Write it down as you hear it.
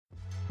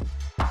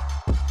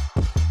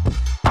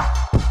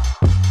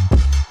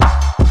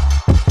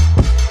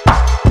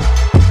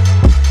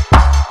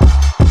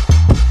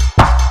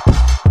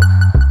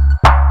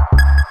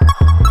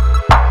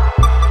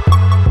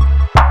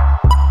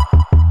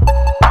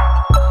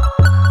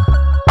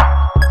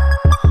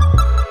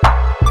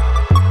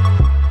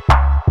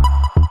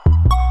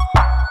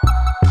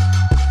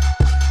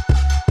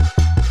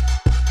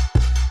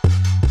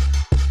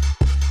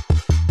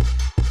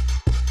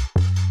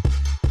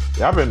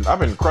Yeah, I've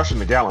been crushing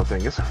the gallon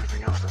thing. It's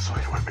everything else that's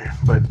sweet with me.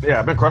 But yeah,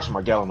 I've been crushing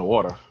my gallon of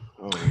water.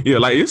 Yeah,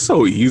 like it's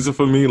so easy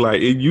for me.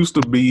 Like it used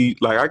to be,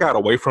 like I got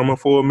away from it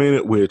for a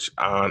minute, which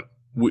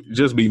would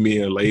just be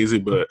me and lazy.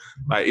 But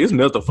like it's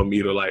nothing for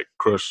me to like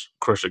crush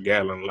a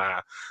gallon.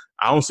 Like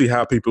I don't see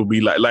how people be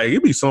like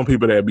it be some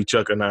people that be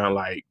chucking down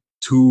like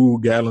 2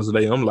 gallons a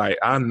day. I'm like,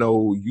 I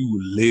know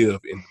you live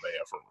in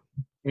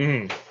the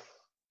bathroom. Mm.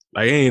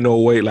 Like ain't no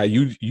way. Like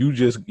you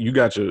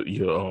got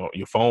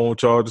your phone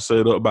charger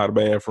set up by the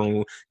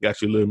bathroom.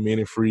 Got your little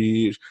mini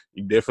fridge.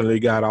 You definitely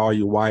got all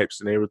your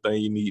wipes and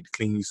everything you need to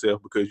clean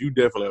yourself because you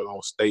definitely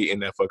gonna stay in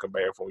that fucking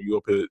bathroom. You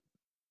up here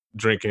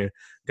drinking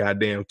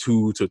goddamn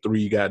 2 to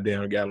 3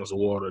 goddamn gallons of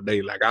water a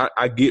day. Like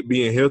I get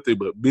being healthy,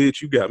 but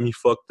bitch, you got me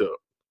fucked up.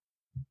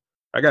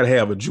 I gotta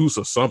have a juice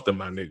or something,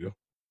 my nigga.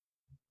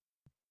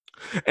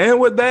 And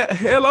with that,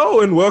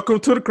 hello and welcome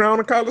to the Crown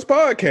of College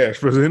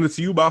podcast, presented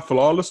to you by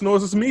Flawless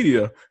Noises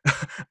Media.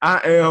 I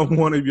am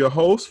one of your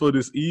hosts for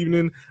this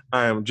evening.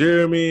 I am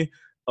Jeremy.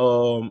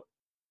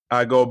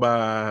 I go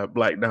by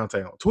Black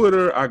Dante on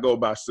Twitter. I go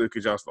by Silky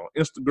Johnson on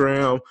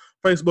Instagram.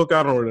 Facebook,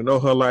 I don't really know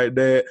her like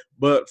that.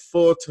 But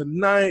for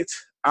tonight,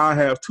 I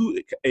have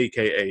 2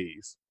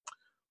 AKAs.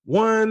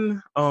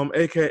 One,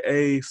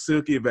 AKA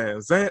Silky Van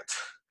Zant.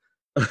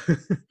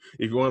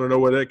 If you want to know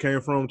where that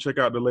came from, check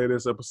out the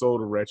latest episode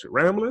of Ratchet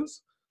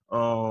Ramblings.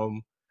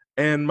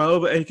 And my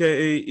other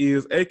AKA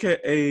is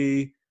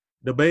AKA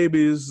the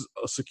baby's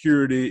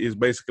security is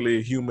basically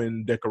a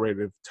human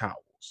decorative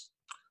towels.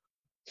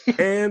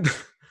 And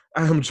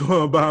I am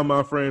joined by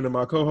my friend and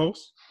my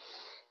co-host.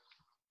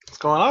 What's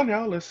going on,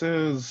 y'all? This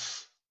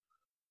is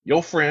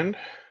your friend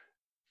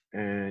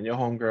and your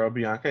homegirl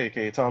Bianca,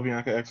 aka Tall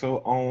Bianca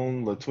XO,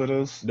 on the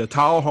Twitters. The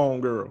tall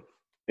homegirl.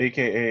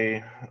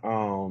 AKA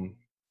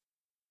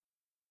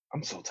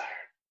I'm so tired.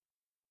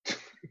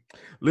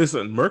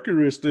 Listen,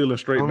 Mercury is still in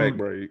straight back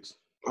braids.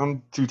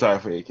 I'm too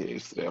tired for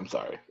AKAs today. I'm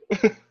sorry.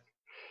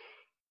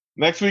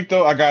 Next week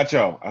though, I got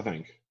y'all, I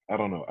think. I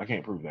don't know. I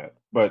can't prove that.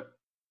 But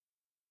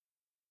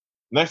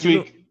next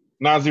week,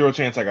 non-zero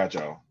chance I got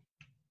y'all.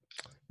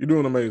 You're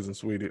doing amazing,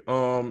 sweetie.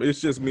 It's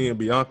just me and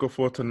Bianca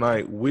for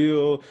tonight.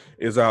 Will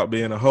is out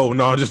being a hoe.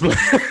 No, I'm just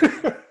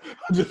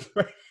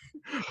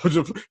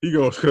he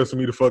gonna cuss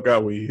me the fuck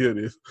out when he hear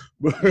this.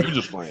 But you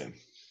just playing.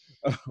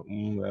 I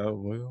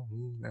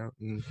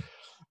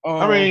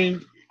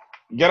mean,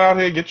 get out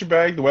here, get your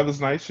bag. The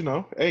weather's nice, you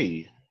know.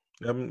 Hey.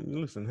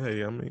 Listen,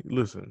 hey.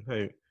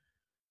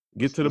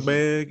 Get to the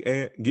bag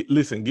and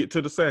get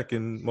to the sack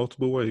in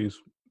multiple ways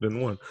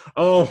than one.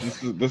 Oh,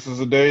 this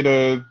is a day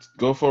to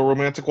go for a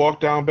romantic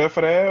walk down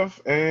Bedford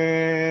Ave,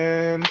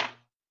 and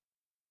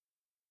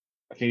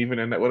I can't even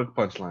end that with a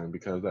punchline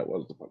because that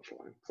was the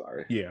punchline.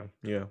 Sorry. Yeah,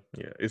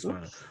 it's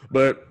fine.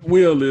 But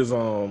Will is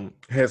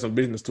has some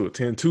business to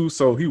attend to,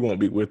 so he won't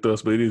be with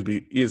us. But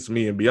it's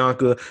me and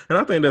Bianca, and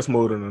I think that's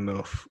more than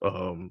enough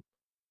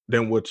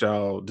than what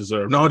y'all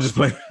deserve. No, I'm just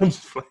playing.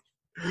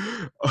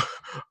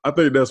 I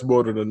think that's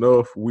more than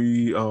enough.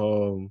 We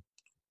will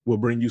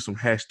bring you some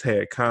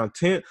hashtag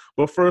content,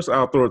 but first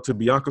I'll throw it to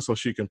Bianca so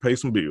she can pay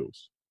some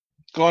bills.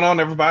 What's going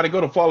on, everybody?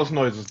 Go to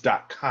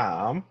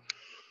flawlessnoises.com.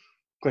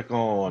 Click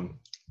on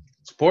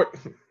support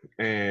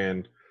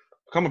and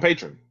become a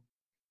patron.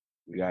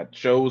 We got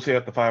shows here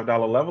at the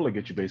 $5 level to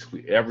get you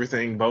basically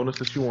everything bonus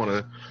that you want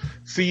to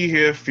see,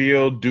 hear,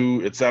 feel,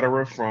 do,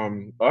 etc.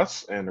 from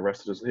us and the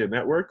rest of this here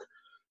network.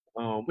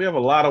 We have a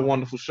lot of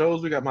wonderful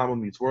shows. We got Mama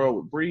Meets World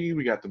with Bree.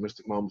 We got the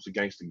Mystic Moments with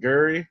Gangsta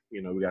Gary.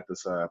 You know, we got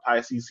this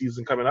Pisces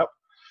season coming up.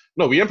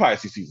 No, we in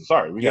Pisces season.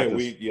 Sorry, we got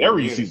this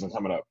Aries season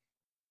coming up.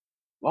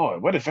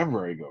 Lord, where did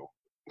February go?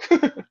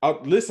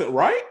 Listen,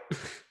 right?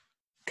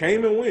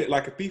 Came and went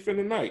like a thief in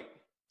the night.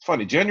 It's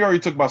funny. January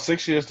took about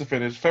 6 years to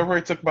finish.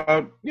 February took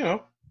about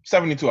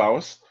 72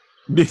 hours.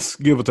 This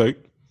give or take.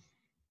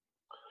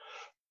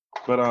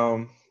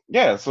 But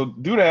yeah. So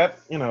do that.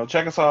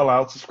 Check us all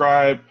out.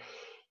 Subscribe.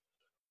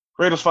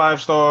 Rate us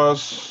 5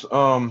 stars.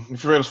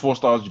 If you rate us 4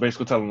 stars, you're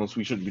basically telling us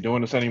we shouldn't be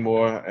doing this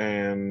anymore.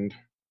 And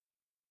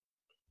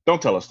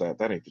don't tell us that.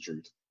 That ain't the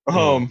truth.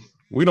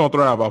 We don't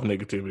thrive off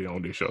negativity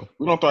on this show.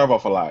 We don't thrive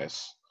off of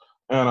lies.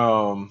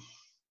 And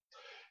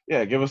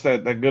yeah, give us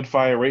that good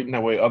fire rating.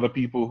 That way other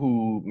people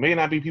who may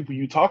not be people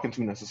you talking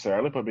to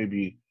necessarily, but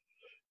maybe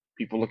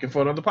people looking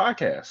for another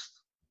podcast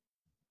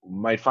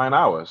might find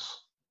ours.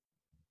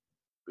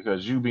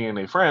 Because you being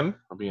a friend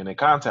or being a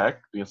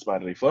contact, being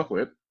somebody they fuck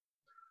with,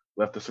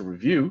 left us a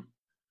review,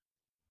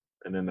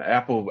 and then the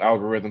Apple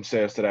algorithm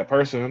says to that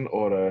person,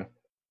 or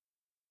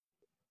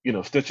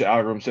the Stitcher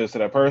algorithm says to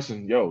that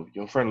person, yo,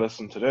 your friend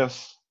listened to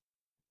this.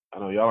 I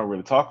know y'all don't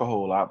really talk a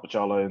whole lot, but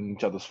y'all are in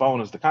each other's phone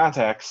as the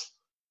contacts.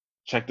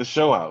 Check this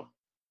show out,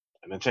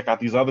 and then check out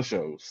these other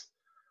shows.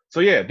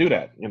 So yeah, do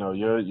that.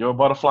 Your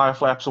butterfly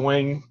flaps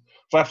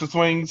its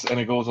wings, and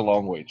it goes a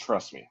long way.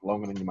 Trust me,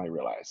 longer than you might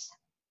realize.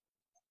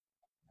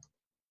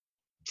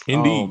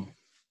 Indeed.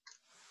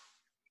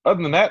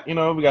 Other than that,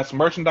 we got some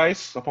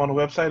merchandise up on the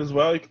website as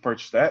well. You can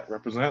purchase that,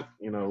 represent,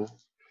 via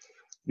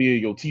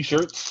your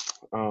t-shirts.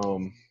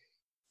 And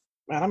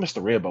Man, I miss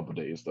the Redbubble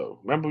days though.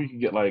 Remember you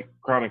could get like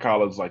Crown and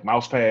Collars like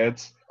mouse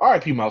pads.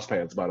 R.I.P. mouse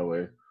pads, by the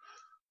way.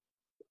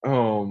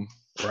 Um,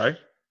 Right.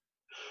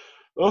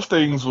 those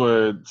things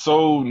were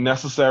so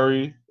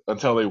necessary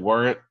until they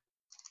weren't,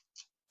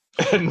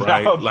 and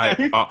Right. now Like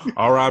they.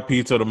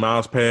 RIP to the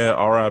mouse pad,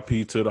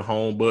 RIP to the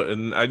home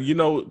button.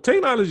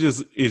 Technology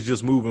is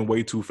just moving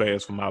way too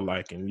fast for my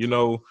liking.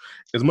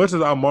 As much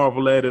as I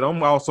marvel at it,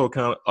 I'm also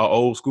kind of an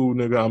old school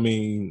nigga. I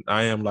mean,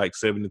 I am like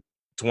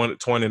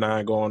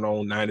 29 going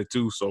on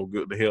 92, so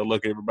good to hell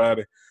luck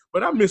everybody.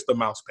 But I miss the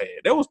mouse pad.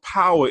 There was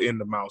power in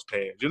the mouse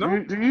pad, you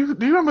know? Do you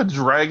remember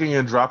dragging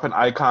and dropping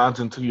icons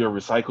into your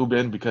recycle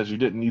bin because you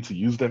didn't need to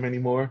use them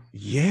anymore?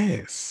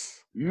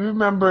 Yes. You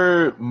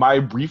remember my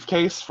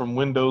briefcase from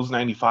Windows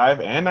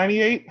 95 and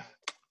 98?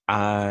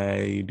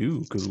 I do,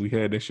 because we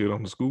had that shit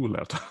on the school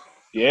laptop.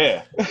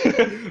 Yeah.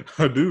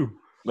 I do.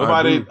 I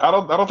Nobody, do. I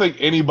don't think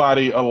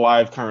anybody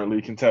alive currently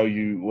can tell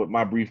you what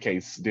my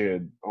briefcase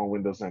did on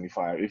Windows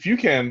 95. If you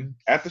can,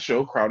 at the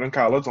show, Crowd and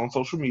College on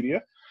social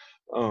media,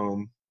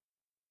 um,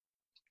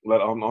 let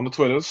on the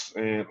Twitters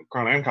and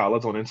Crowd and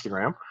College on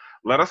Instagram,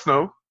 let us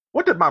know,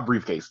 what did my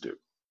briefcase do?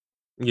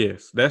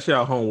 Yes, that's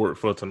y'all homework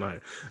for tonight.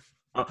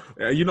 I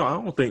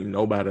don't think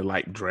nobody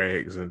like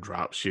drags and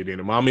drops shit in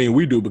them. I mean,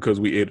 we do because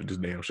we edit this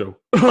damn show.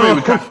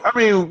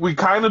 We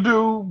kind of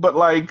do, but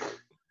like,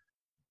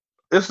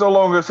 it's no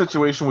longer a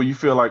situation where you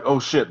feel like, oh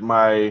shit,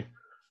 my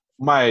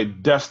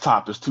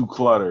desktop is too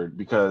cluttered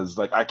because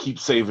like I keep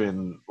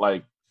saving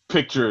like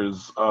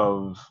pictures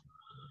of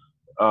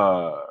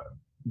uh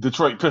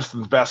Detroit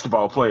Pistons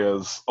basketball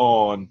players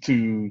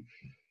onto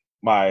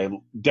my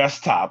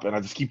desktop, and I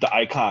just keep the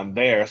icon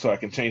there so I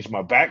can change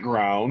my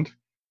background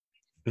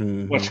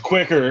much Mhm.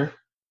 quicker.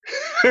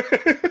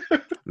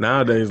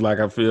 Nowadays, like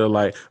I feel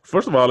like,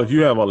 first of all, if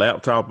you have a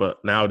laptop,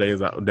 but nowadays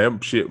that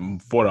shit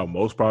for the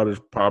most part is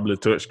probably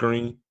touch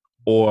screen,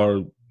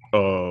 or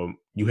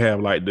you have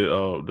like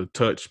the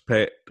touch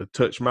pad, the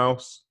touch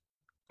mouse.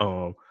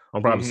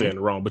 I'm probably Hmm. saying it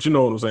wrong, but you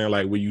know what I'm saying.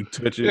 Like when you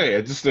touch it,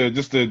 Yeah, just the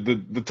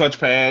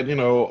touchpad,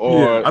 yeah,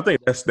 or I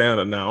think that's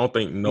standard now. I don't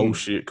think no mm,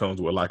 shit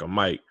comes with like a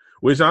mic,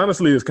 which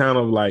honestly is kind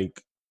of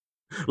like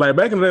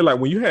back in the day, like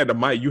when you had the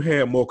mic, you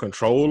had more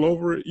control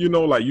over it.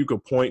 Like you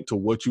could point to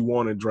what you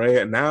want to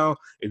drag. Now,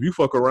 if you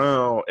fuck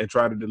around and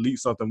try to delete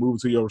something, move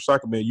it to your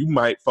recycle bin, you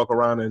might fuck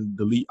around and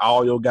delete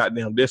all your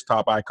goddamn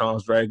desktop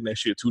icons, dragging that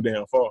shit too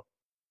damn far.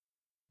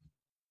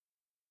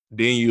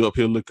 Then you up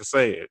here looking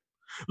sad.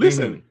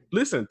 Listen,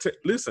 mhm.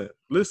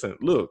 listen.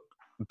 Look,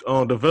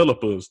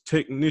 developers,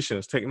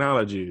 technicians,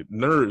 technology,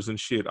 nerds, and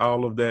shit.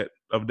 All of that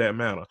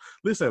matter.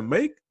 Listen,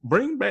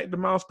 bring back the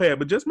mouse pad,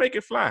 but just make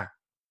it fly.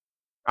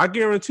 I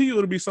guarantee you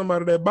it'll be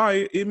somebody that buy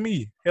it. It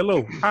me.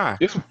 Hello. Hi.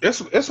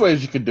 It's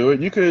ways you could do it.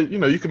 You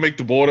could make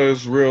the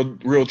borders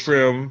real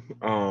trim.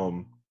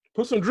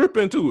 Put some drip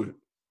into it.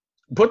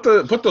 Put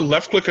the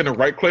left click and the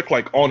right click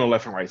like on the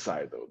left and right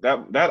side though.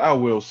 That I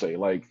will say,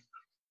 like,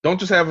 don't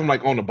just have them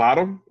like on the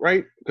bottom,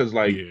 right? Because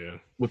like Yeah.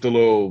 with the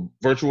little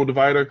virtual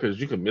divider, because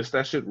you can miss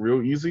that shit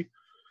real easy.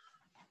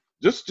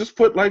 Just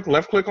put like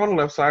left click on the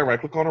left side, right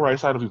click on the right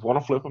side. If you want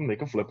to flip them, they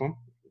can flip them.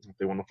 If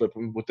they want to flip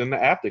them within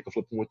the app, they can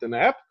flip them within the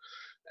app.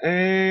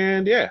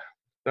 And yeah,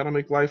 that'll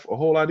make life a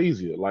whole lot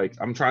easier. Like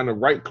I'm trying to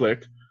right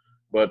click,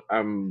 but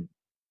I'm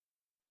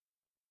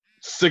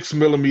 6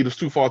 millimeters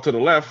too far to the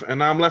left, and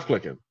now I'm left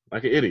clicking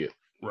like an idiot.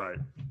 Right.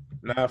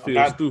 Now I I'm feel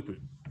not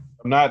stupid.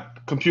 I'm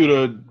not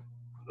computer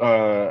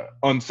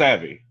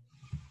unsavvy.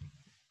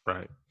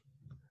 Right.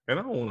 And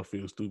I don't want to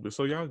feel stupid.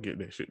 So y'all get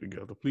that shit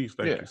together. Please,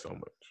 thank Yeah. you so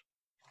much.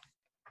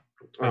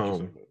 Thank you so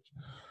Um. much.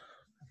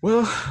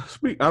 Well,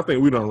 I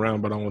think we done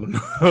round, but I want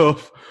enough. I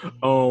But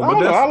don't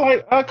know.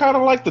 that's I kind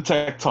of like the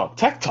tech talk.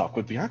 Tech talk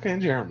with Bianca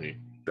and Jeremy.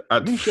 I,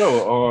 New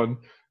show on.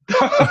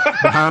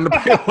 behind the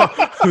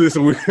paywall.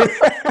 Listen,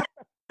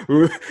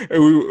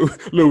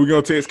 look, we're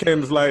gonna text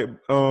Candace like,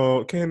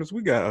 Candace,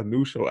 we got a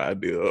new show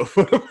idea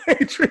for the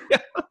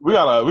Patreon. we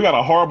got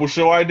a horrible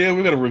show idea.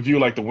 We got to review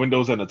like the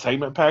Windows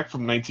Entertainment Pack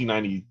from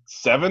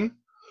 1997.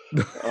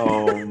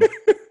 Um,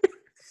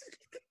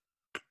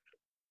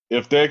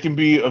 if there can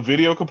be a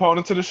video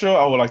component to the show,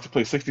 I would like to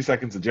play 60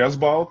 seconds of Jazz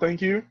Ball.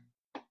 Thank you.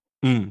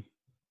 Mm.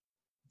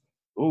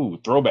 Ooh,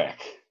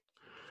 throwback.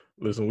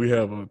 Listen, we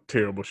have a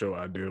terrible show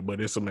idea, but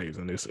it's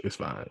amazing. It's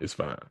fine. It's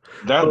fine.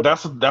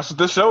 That's what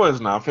this show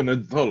is now. Let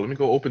me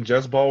go open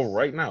Jazz Ball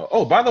right now.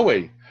 Oh, by the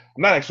way,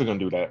 I'm not actually gonna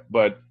do that.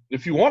 But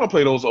if you want to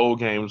play those old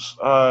games,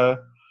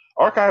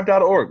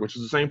 archive.org, which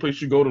is the same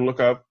place you go to look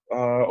up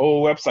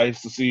old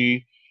websites to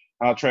see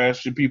how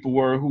trash the people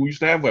were who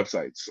used to have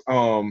websites.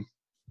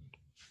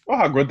 Or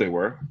how good they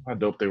were, how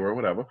dope they were,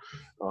 whatever.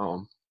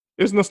 Um,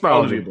 It's all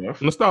of the nostalgia,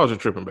 above. nostalgia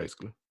tripping,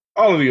 basically.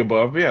 All of the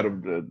above. Yeah,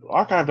 the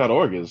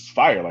archive.org is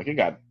fire. Like it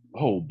got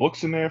whole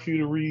books in there for you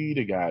to read.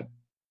 It got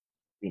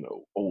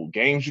old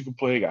games you can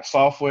play. It got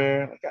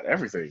software. It got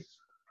everything.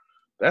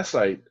 That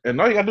site, and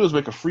all you gotta do is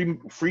make a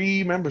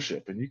free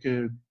membership, and you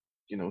could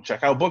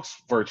check out books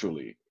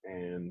virtually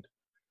and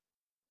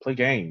play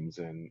games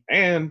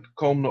and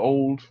comb the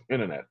old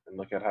internet and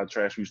look at how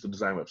trash we used to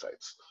design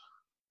websites.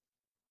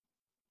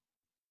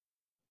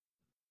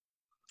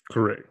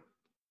 Correct.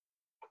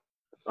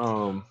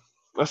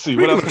 Let's see.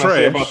 Speaking What else of can I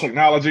say about trash,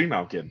 technology? No,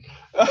 I'm kidding.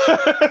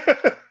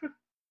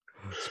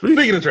 speak,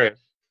 Speaking of trash.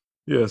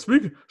 yeah,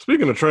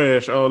 speaking of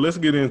trash, let's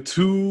get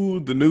into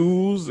the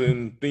news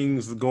and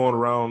things going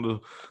around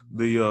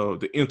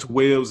the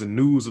interwebs and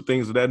news and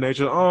things of that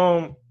nature.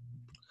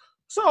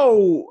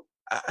 So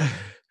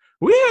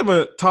we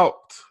haven't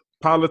talked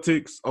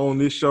politics on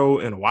this show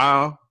in a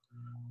while.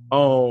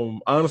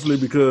 Honestly,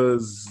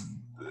 because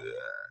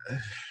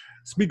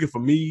speaking for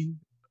me,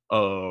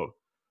 I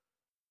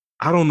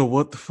don't know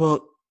what the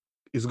fuck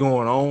is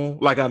going on.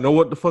 Like I know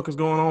what the fuck is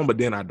going on, but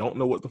then I don't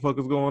know what the fuck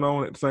is going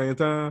on at the same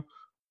time.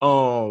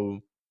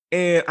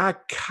 And I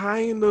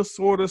kind of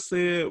sort of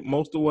said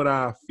most of what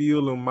I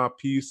feel in my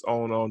piece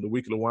on the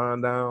weekly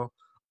wind down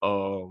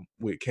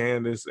with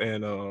Candace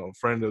and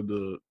friend of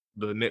the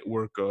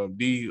network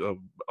D of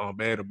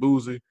Bad or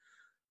Boozy.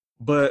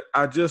 But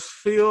I just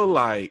feel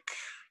like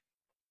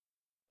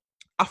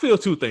I feel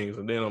two things,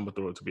 and then I'm gonna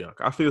throw it to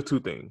Bianca. I feel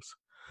two things.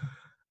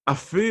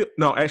 Actually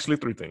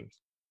three things.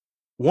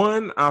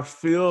 One, I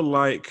feel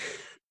like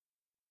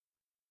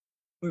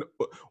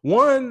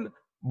one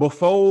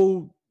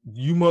before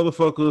you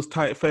motherfuckers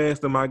type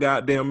fast in my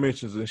goddamn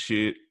mentions and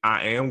shit,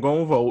 I am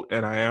gonna vote,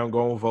 and I am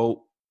gonna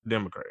vote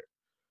Democrat.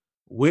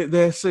 With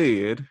that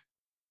said,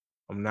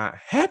 I'm not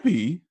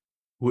happy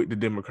with the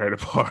Democratic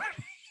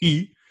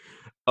Party.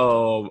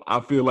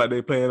 I feel like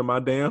they playing in my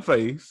damn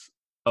face.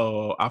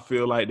 I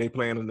feel like they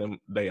playing in them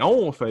their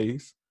own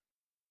face.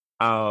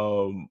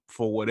 For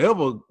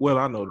whatever, well,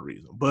 I know the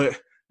reason,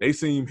 but they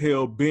seem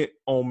hell bent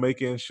on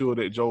making sure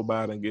that Joe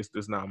Biden gets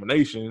this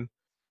nomination,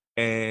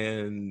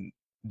 and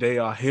they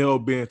are hell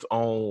bent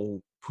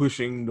on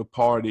pushing the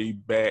party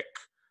back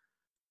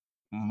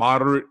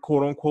moderate,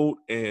 quote unquote,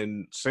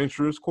 and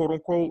centrist, quote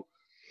unquote,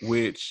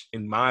 which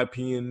in my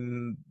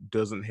opinion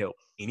doesn't help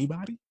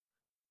anybody.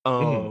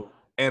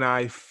 And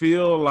I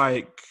feel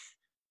like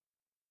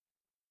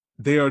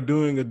they are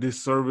doing a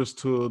disservice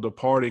to the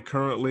party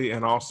currently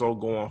and also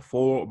going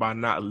forward by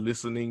not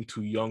listening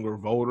to younger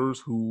voters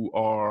who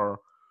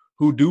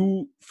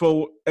do,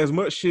 for as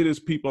much shit as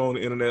people on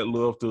the internet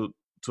love to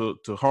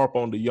harp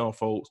on the young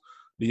folks.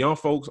 The young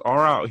folks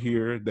are out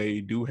here.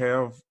 They do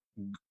have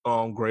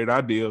great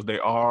ideas. They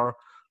are,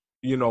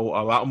 a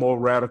lot more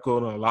radical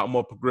and a lot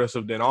more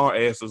progressive than our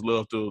asses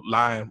love to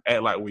lie and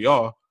act like we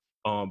are.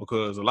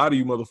 Because a lot of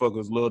you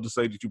motherfuckers love to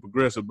say that you're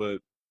progressive, but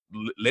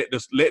let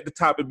the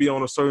topic be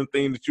on a certain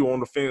thing that you're on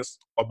the fence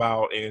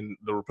about, and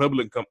the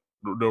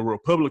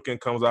Republican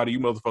comes out of you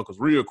motherfuckers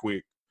real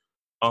quick.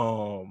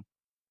 I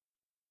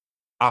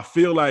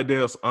feel like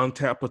there's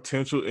untapped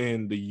potential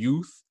in the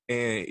youth,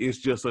 and it's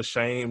just a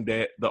shame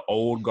that the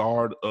old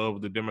guard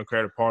of the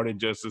Democratic Party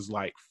just is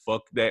like,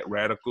 fuck that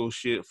radical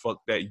shit, fuck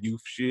that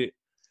youth shit.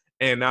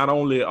 And not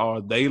only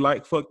are they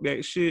like, fuck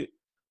that shit,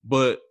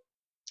 but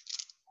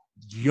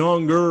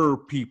younger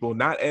people,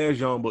 not as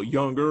young, but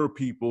younger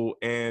people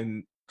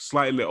and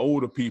slightly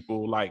older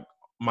people like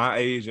my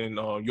age and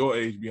your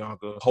age,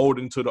 Bianca,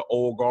 holding to the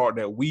old guard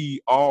that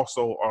we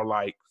also are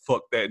like,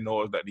 fuck that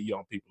noise that the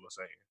young people are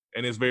saying.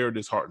 And it's very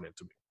disheartening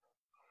to me.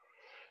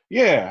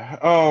 Yeah.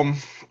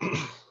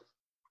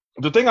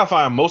 The thing I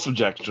find most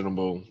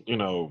objectionable,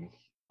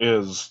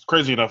 is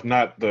crazy enough,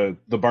 not the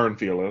burn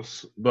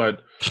feelers,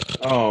 but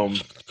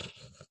the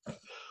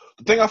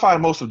thing I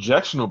find most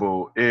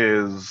objectionable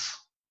is,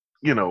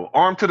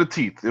 armed to the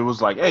teeth. It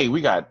was like, hey,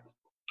 we got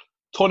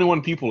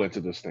 21 people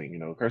into this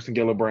thing, Kirsten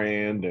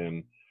Gillibrand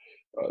and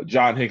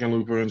John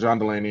Hickenlooper and John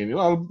Delaney, and,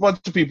 a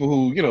bunch of people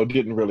who,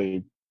 didn't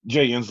really,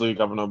 Jay Inslee,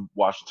 Governor of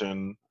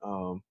Washington,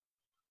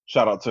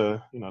 shout out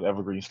to, the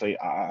Evergreen State,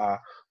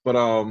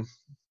 but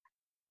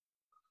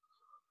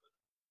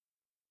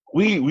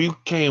we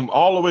came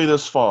all the way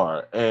this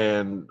far,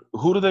 and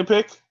who did they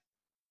pick?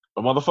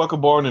 A motherfucker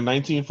born in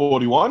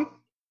 1941,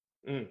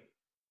 and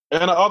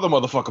another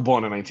motherfucker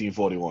born in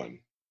 1941.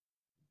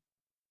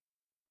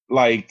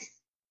 Like,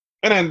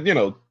 and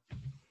then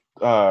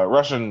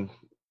Russian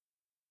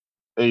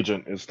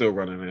agent is still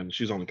running, and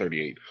she's only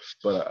 38,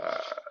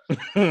 but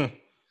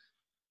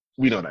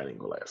we know that ain't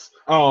gonna last.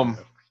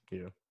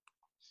 Yeah.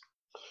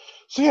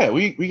 So yeah,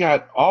 we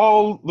got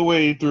all the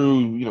way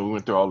through. We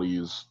went through all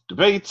these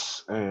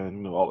debates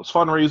and all this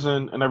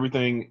fundraising and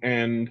everything,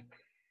 and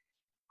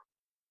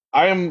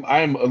I am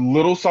a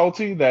little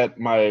salty that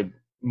my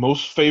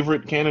most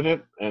favorite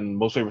candidate and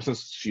most favorite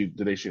since the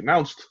day she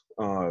announced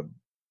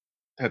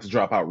had to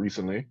drop out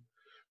recently.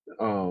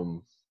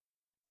 And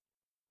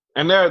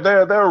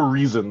there are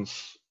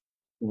reasons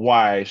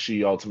why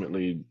she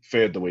ultimately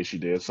fared the way she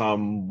did.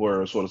 Some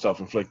were sort of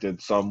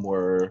self-inflicted, some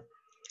were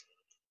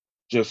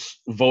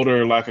just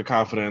voter lack of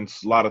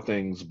confidence, a lot of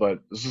things. But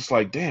it's just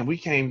like, damn,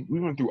 we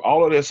went through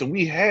all of this, and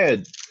we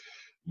had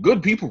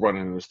good people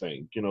running in this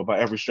thing, by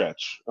every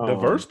stretch.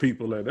 Diverse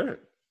people at that.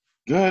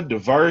 Good,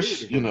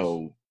 diverse,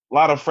 a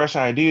lot of fresh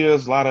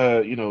ideas, a lot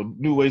of,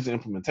 new ways of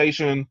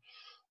implementation,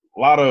 a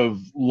lot of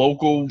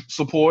local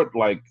support,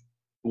 like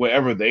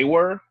wherever they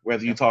were,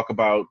 whether you talk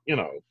about,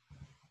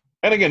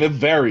 And again, it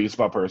varies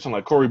by person.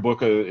 Like Cory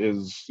Booker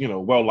is,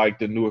 well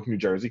liked in Newark, New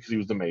Jersey, because he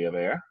was the mayor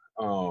there.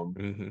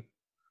 Mm-hmm.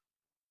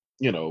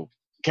 You know,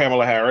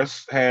 Kamala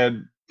Harris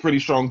had pretty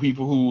strong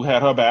people who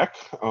had her back.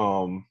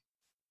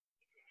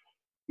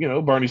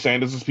 Bernie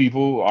Sanders'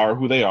 people are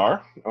who they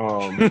are.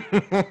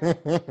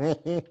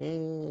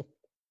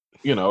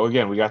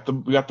 Again, we got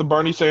the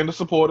Bernie Sanders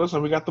supporters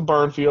and we got the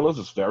Byrne feelers.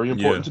 It's very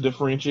important Yeah. to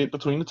differentiate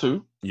between the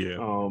two. Yeah.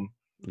 Um,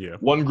 Yeah.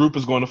 One group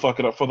is going to fuck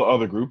it up for the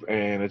other group,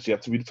 and it's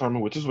yet to be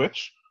determined which is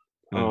which.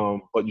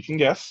 But you can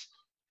guess.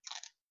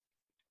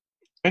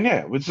 And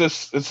yeah, it's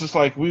just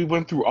like we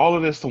went through all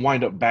of this to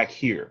wind up back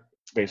here.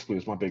 Basically,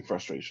 is my big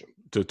frustration.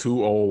 To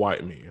two old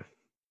white men.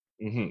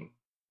 Mm-hmm.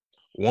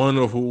 One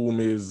of whom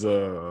is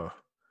All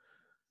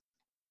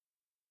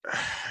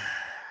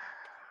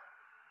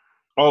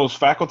those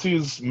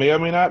faculties may or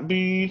may not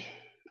be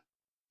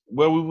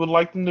where we would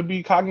like them to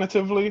be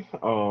cognitively.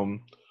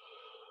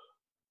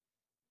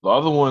 The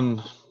other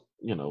one,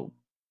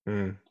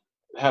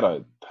 had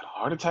a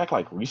heart attack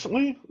like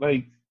recently.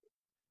 Like,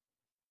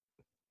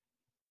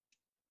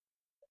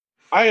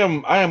 I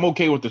am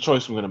okay with the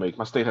choice I'm going to make.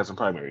 My state hasn't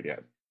primaried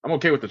yet. I'm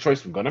okay with the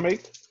choice I'm going to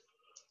make,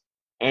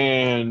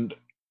 and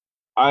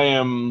I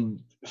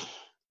am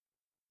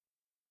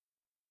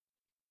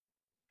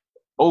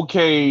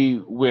okay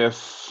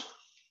with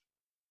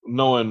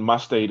knowing my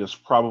state is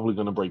probably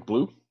going to break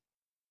blue.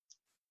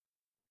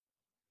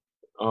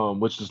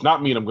 Which does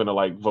not mean I'm going to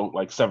like vote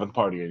like seventh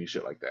party or any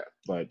shit like that.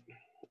 But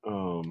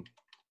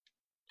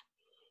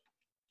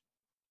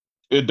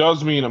it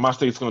does mean that my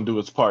state's going to do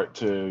its part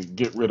to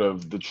get rid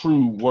of the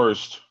true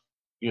worst,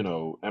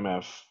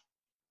 MF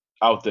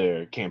out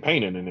there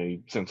campaigning in a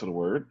sense of the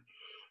word.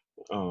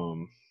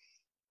 Because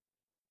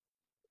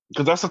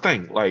that's the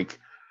thing, like,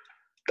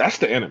 that's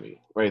the enemy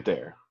right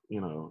there.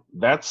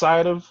 That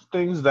side of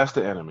things, that's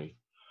the enemy.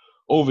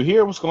 Over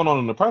here, what's going on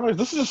in the primaries,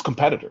 this is just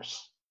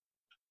competitors.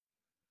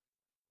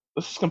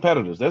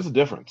 There's a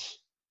difference.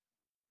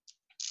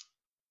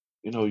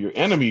 Your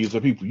enemies are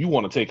people you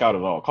want to take out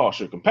at all costs.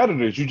 Your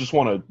competitors, you just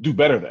want to do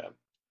better than.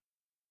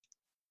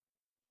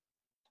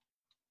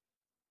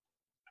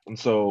 And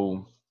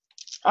so,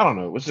 I don't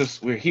know. It's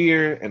just, we're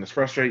here and it's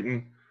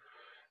frustrating.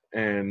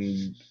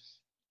 And,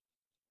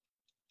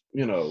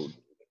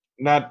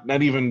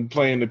 not even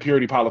playing the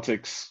purity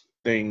politics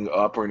thing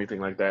up or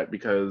anything like that,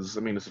 because,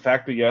 it's a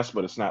factor, yes,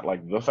 but it's not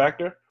like the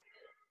factor.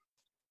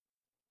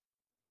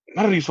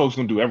 None of these folks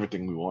going to do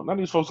everything we want. None of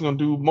these folks are going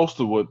to do most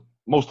of what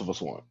most of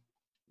us want.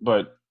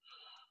 But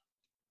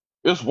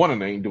it's one and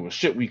they ain't doing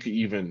shit we could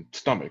even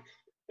stomach.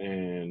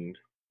 And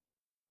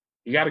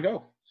you got to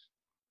go.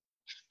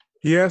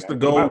 He has to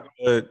go,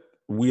 but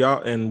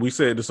we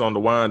said this on the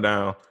wind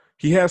down.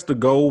 He has to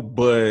go,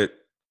 but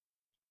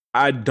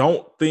I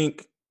don't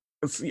think.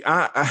 See,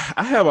 I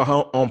have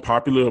a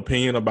unpopular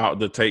opinion about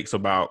the takes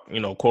about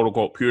quote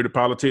unquote purity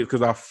politics,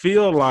 because I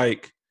feel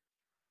like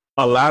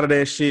a lot of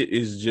that shit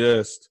is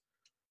just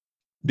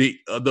the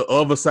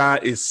other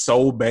side is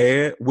so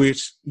bad.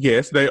 Which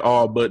yes, they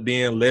are, but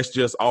then let's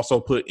just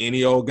also put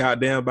any old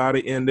goddamn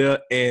body in there,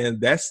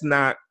 and that's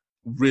not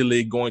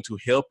really going to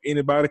help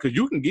anybody, because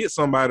you can get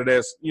somebody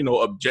that's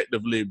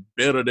objectively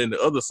better than the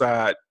other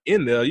side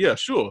in there, yeah,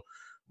 sure,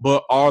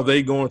 but are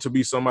they going to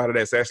be somebody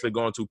that's actually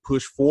going to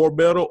push for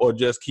better or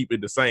just keep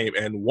it the same?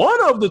 And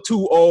one of the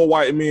two old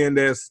white men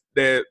that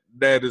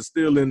is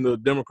still in the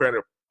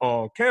Democratic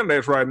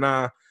candidates right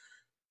now,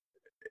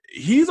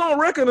 he's on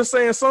record as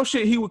saying some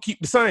shit he would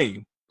keep the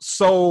same.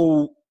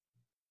 So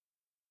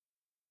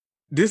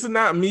this is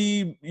not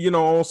me,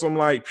 on some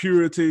like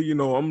purity,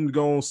 I'm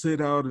going to sit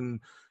out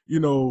and,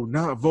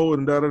 not vote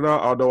and da-da-da.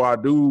 Although I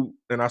do,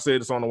 and I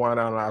said this on the wind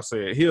down and I said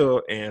it here,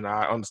 and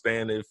I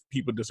understand if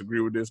people disagree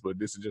with this, but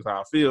this is just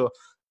how I feel.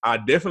 I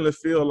definitely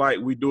feel like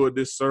we do a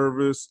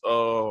disservice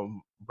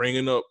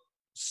bringing up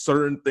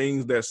certain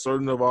things that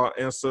certain of our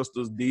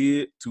ancestors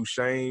did to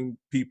shame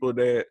people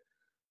that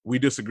we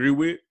disagree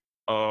with.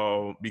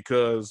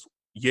 Because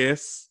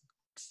yes,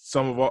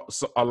 a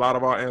lot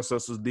of our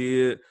ancestors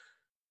did,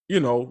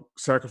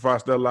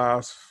 sacrifice their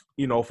lives,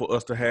 for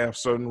us to have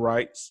certain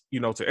rights,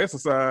 to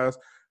exercise.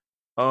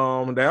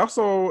 They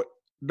also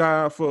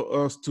died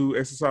for us to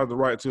exercise the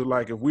right to,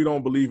 like, if we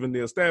don't believe in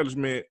the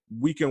establishment,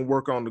 we can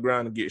work on the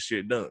ground and get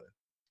shit done.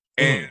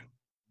 And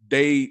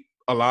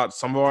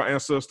some of our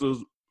ancestors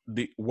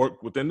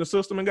worked within the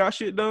system and got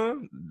shit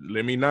done.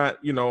 Let me not,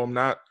 I'm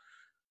not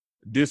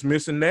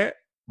dismissing that,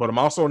 but I'm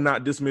also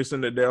not dismissing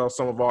that there are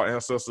some of our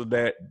ancestors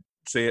that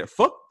said,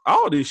 fuck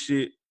all this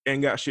shit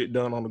and got shit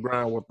done on the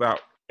ground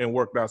and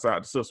worked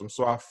outside the system.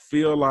 So I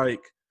feel like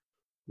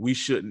we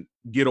shouldn't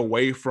get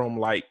away from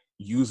like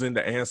using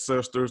the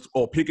ancestors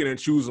or picking and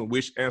choosing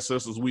which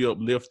ancestors we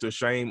uplift to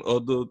shame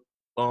other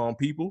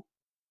people.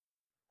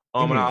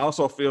 And I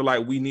also feel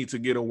like we need to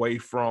get away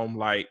from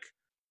like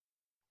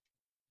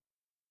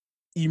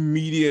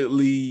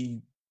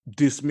immediately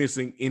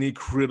dismissing any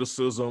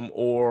criticism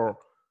or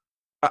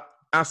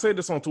I say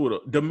this on Twitter,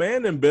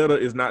 demanding better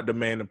is not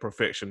demanding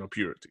perfection or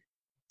purity.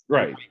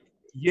 Right.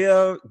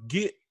 Yeah,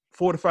 get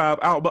 45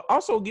 out, but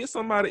also get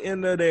somebody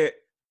in there that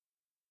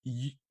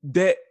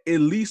that at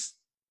least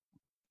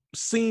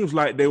seems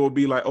like they will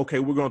be like, okay,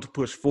 we're going to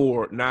push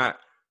forward, not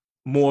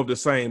more of the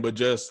same, but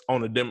just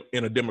on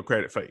in a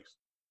Democratic face.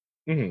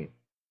 Mm-hmm.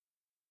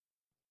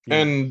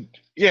 And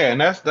yeah,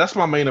 and that's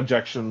my main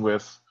objection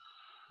with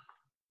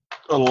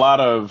a lot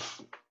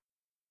of,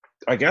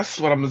 I guess,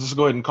 what I'm gonna just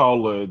go ahead and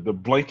call the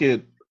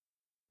blanket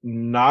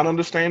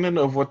non-understanding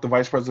of what the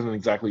vice president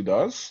exactly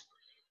does.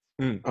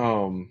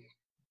 Because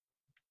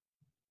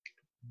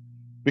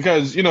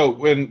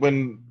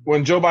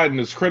when Joe Biden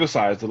is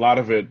criticized, a lot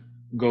of it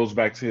goes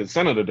back to his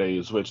senator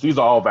days, which these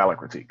are all valid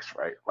critiques,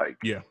 right? Like,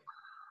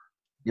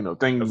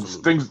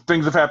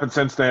 things have happened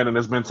since then, and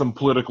there's been some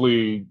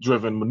politically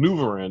driven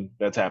maneuvering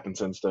that's happened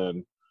since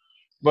then.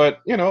 But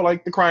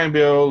like the crime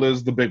bill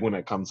is the big one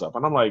that comes up,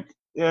 and I'm like,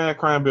 yeah,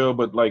 crime bill,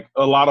 but like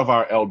a lot of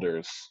our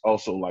elders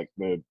also like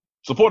the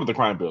supported the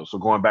crime bill. So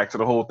going back to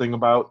the whole thing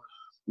about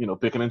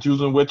picking and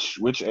choosing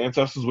which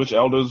ancestors, which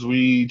elders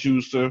we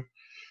choose to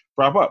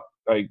prop up.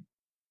 Like,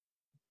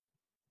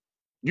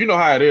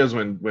 how it is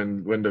when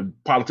the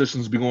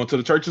politicians be going to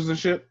the churches and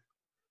shit.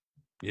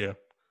 Yeah.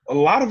 A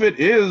lot of it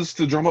is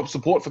to drum up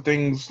support for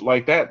things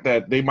like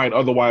that they might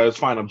otherwise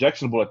find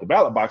objectionable at the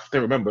ballot box. If they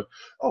remember,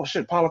 oh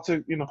shit,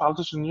 politician,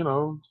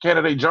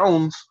 candidate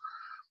Jones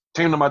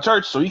came to my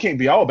church, so he can't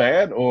be all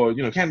bad. Or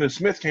candidate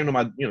Smith came to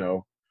my,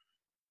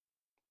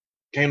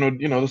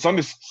 the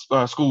Sunday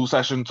school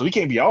session, so he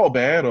can't be all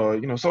bad. Or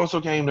so and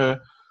so came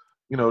to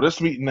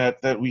this meeting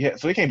that we had,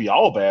 so he can't be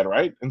all bad,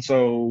 right? And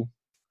so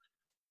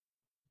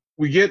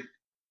we get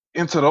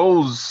into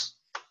those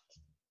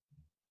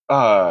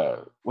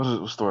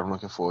what's the word I'm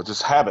looking for?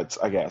 Just habits,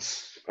 I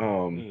guess,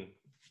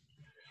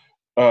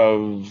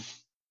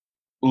 of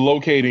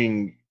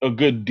locating a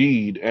good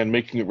deed and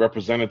making it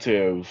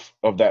representative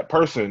of that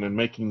person and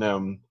making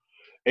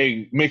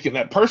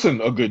that person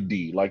a good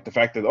deed. Like the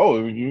fact that,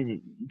 oh, you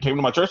came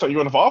to my church, are you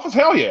running for office?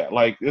 Hell yeah!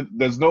 Like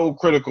there's no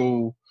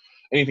critical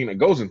anything that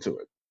goes into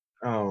it.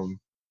 And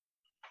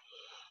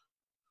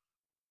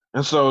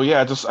so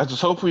yeah, I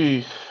just hope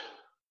we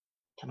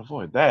can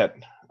avoid that.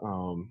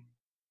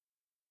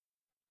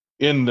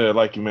 In the,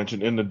 like you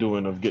mentioned, in the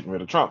doing of getting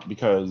rid of Trump,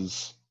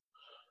 because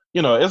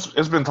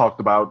it's been talked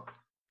about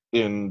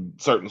in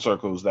certain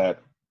circles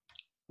that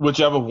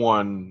whichever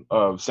one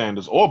of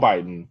Sanders or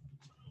Biden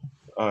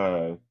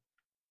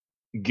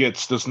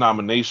gets this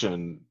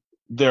nomination,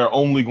 they're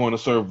only going to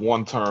serve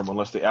one term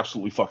unless they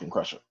absolutely fucking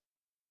crush it.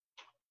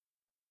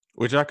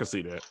 Which I can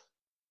see that.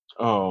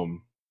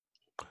 And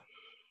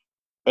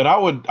I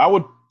would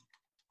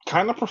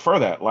kind of prefer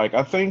that. Like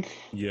I think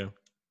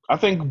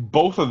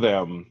both of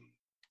them,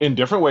 in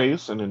different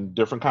ways and in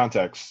different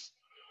contexts,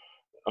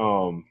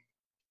 can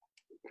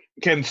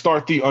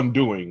start the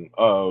undoing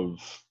of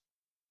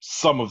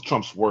some of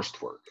Trump's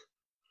worst work.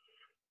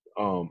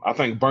 I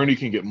think Bernie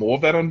can get more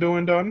of that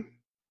undoing done.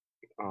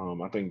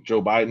 I think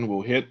Joe Biden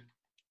will hit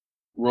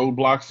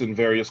roadblocks in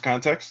various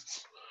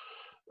contexts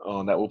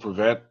that will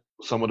prevent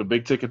some of the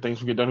big ticket things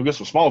from getting done. We'll get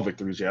some small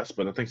victories, yes,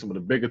 but I think some of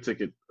the bigger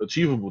ticket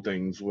achievable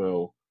things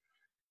will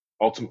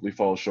ultimately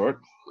fall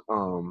short.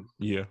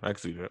 Yeah, I can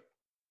see that.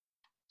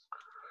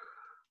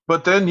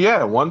 But then,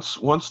 yeah, once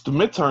the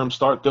midterms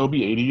start, they'll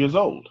be 80 years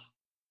old,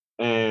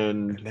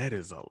 and that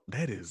is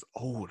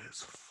old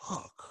as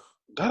fuck.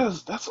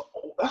 That's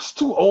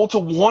too old to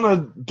want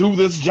to do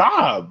this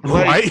job,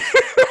 right?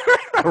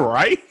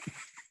 Right.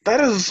 That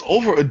is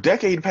over a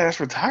decade past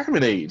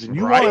retirement age, and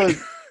you want to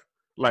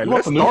like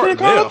let's start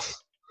there.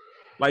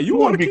 Like you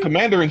want to be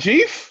commander in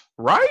chief,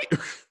 right?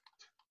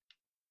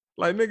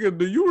 Like, nigga,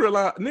 do you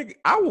realize, nigga,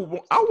 I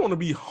want to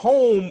be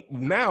home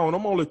now, and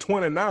I'm only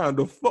 29.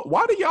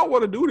 Why do y'all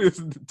want to do this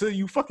until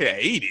you fucking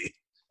 80?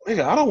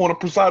 Nigga, I don't want to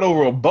preside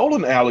over a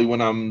bowling alley when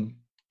I'm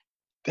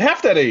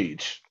half that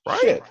age. Right.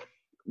 Shit.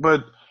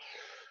 But,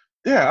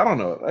 yeah, I don't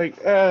know.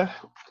 Like,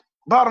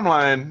 bottom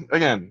line,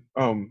 again,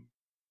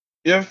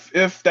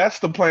 if that's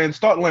the plan,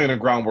 start laying the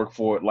groundwork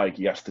for it like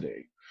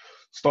yesterday.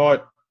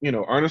 Start,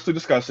 earnestly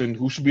discussing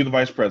who should be the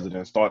vice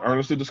president. Start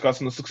earnestly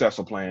discussing the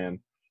successor plan.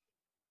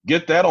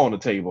 Get that on the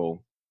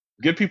table.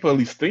 Get people at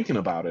least thinking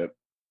about it.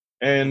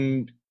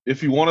 And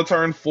if you want to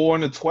turn 4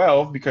 into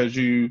 12 because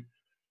you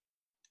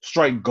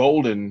strike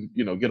gold and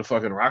get a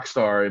fucking rock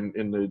star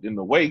in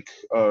the wake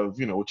of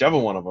whichever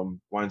one of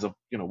them winds up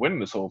winning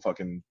this whole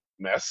fucking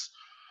mess,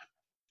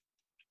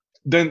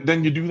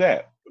 then you do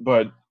that.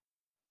 But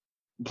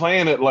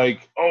playing it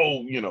like,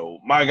 oh,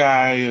 my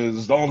guy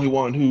is the only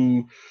one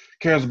who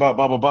cares about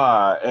blah blah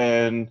blah,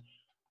 and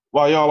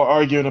while y'all are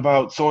arguing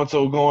about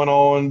so-and-so going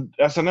on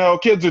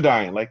SNL, kids are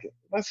dying. Like,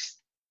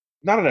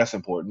 none of that's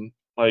important.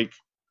 Like,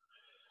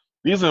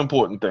 these are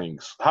important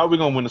things. How are we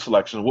going to win this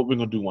election? What we're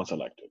going to do once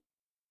elected?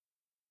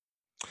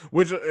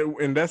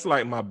 And that's,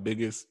 like, my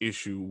biggest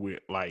issue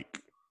with,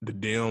 like, the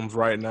Dems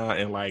right now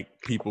and,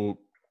 like, people,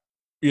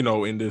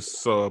 in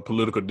this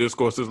political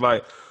discourse is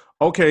like,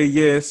 okay,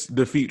 yes,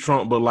 defeat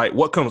Trump, but, like,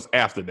 what comes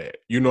after that?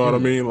 You know what I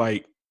mean?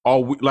 Like, are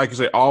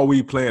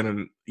we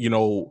planning,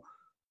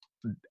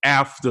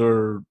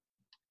 after,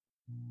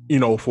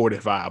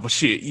 45. But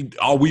shit,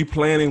 are we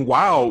planning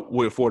wild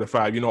with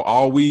 45?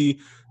 Are we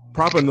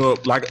propping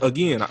up, like,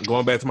 again,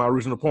 going back to my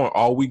original point,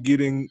 are we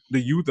getting the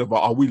youth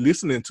involved? Are we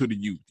listening to the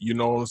youth? You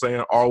know what I'm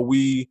saying? Are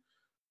we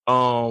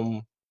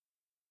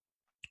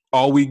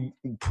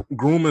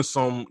grooming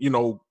some,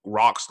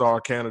 rock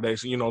star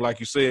candidates, like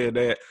you said,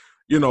 that,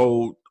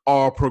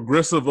 are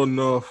progressive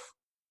enough,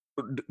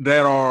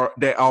 that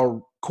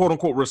are quote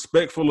unquote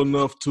respectful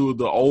enough to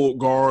the old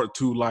guard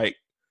to like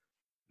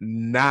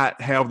not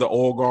have the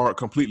old guard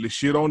completely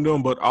shit on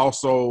them, but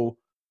also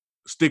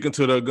sticking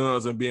to their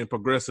guns and being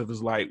progressive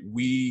is like,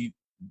 we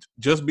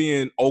just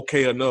being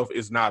okay enough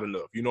is not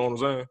enough. You know what I'm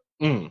saying?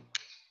 Mm.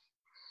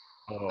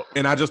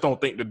 And I just don't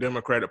think the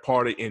Democratic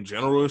Party in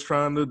general is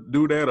trying to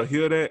do that or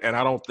hear that. And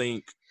I don't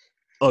think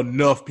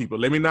enough people,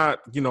 let me not,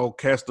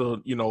 cast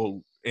a,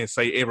 and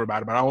say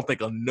everybody, but I don't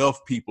think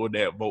enough people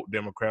that vote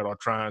Democrat are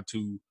trying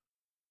to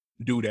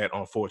do that,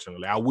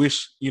 unfortunately. I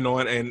wish,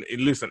 and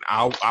listen,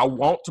 I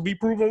want to be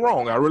proven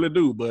wrong. I really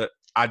do, but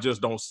I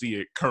just don't see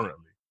it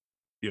currently,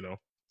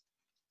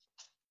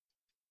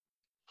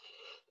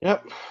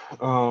 Yep.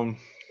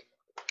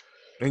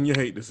 And you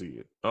hate to see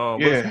it.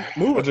 Yeah.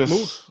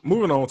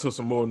 Moving on to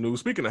some more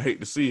news. Speaking of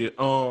hate to see it,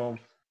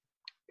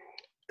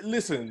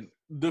 listen,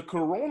 the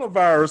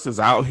coronavirus is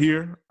out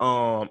here.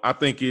 I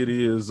think it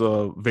is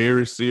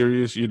very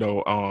serious.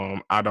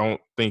 I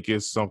don't think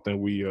it's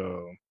something we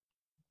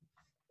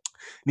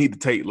need to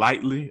take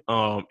lightly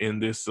in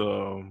this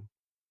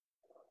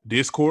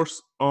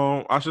discourse,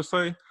 I should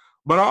say.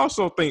 But I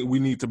also think we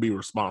need to be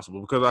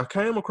responsible, because I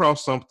came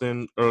across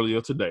something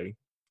earlier today.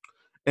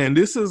 And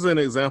this is an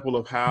example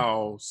of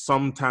how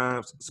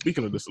sometimes,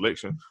 speaking of this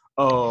election,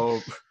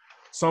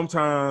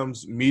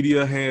 sometimes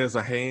media has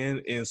a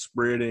hand in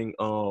spreading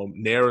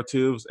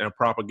narratives and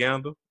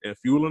propaganda and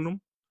fueling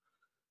them.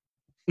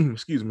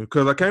 Excuse me,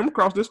 because I came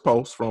across this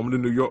post from the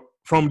New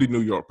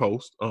York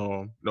Post,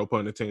 no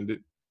pun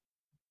intended,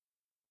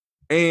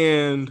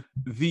 and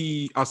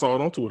I saw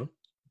it on Twitter.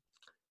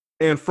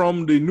 And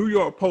from the New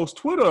York Post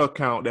Twitter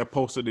account that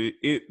posted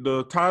it,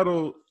 the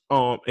title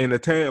and the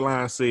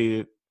tagline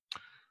said,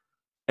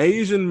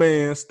 "Asian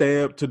man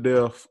stabbed to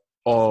death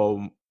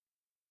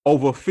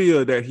over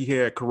fear that he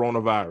had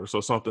coronavirus,"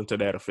 or something to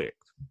that effect.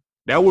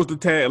 That was the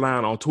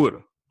tagline on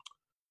Twitter.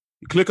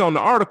 You click on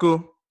the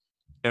article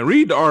and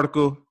read the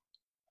article,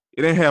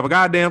 it didn't have a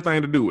goddamn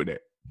thing to do with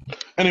that.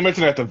 And they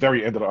mentioned it at the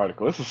very end of the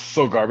article. This is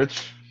so garbage.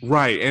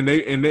 Right, and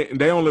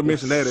they only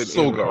mentioned that at the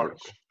end of the garbage.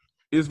 article.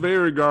 It's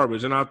very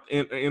garbage, and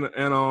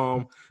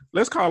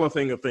let's call a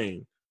thing a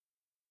thing.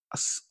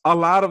 A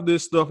lot of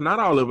this stuff, not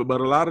all of it, but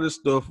a lot of this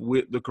stuff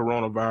with the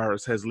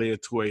coronavirus has led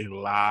to a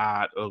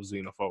lot of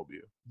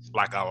xenophobia,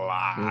 like a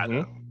lot.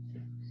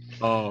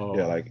 Mm-hmm.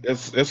 Yeah, like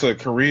it's a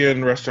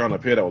Korean restaurant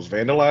up here that was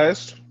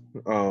vandalized.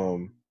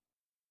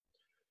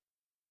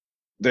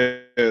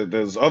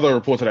 There's other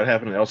reports of that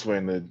happening elsewhere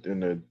in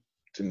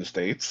the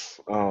States.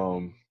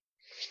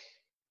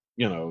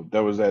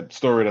 There was that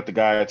story that the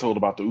guy told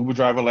about the Uber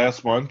driver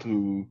last month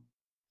who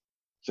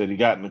said he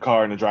got in the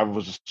car and the driver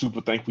was just super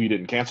thankful he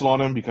didn't cancel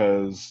on him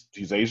because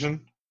he's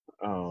Asian.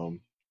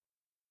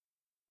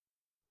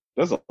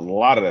 There's a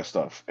lot of that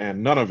stuff,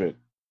 and none of it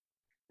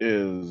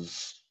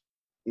is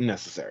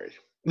necessary.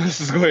 Let's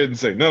just go ahead and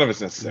say none of it's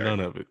necessary.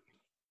 None of it.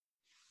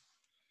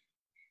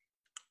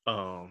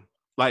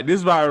 Like,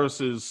 this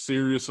virus is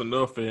serious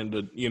enough, and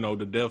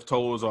the death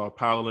tolls are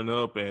piling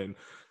up, and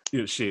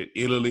shit,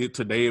 Italy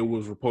today, it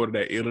was reported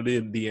that Italy,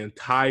 the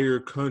entire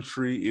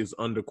country is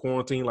under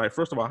quarantine. Like,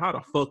 first of all, how the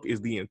fuck is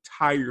the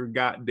entire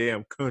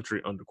goddamn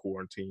country under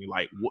quarantine?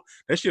 Like, what?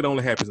 That shit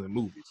only happens in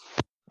movies.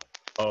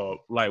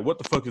 Like, what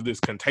the fuck is this,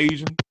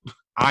 Contagion?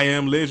 I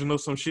Am Legend or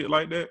some shit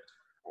like that?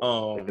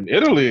 And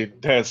Italy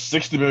has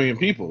 60 million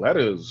people. That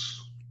is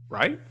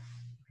right.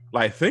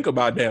 Like, think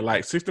about that.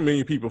 Like, 60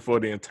 million people for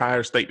the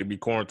entire state to be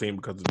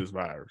quarantined because of this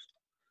virus.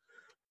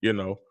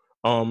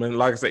 And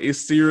like I said,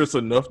 it's serious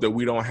enough that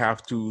we don't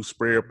have to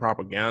spread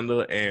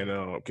propaganda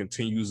and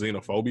continue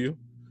xenophobia.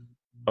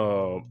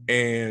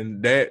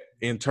 And that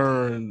in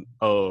turn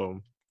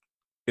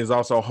is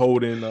also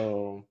holding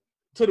to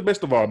the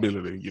best of our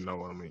ability, you know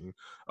what I mean?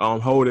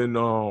 Holding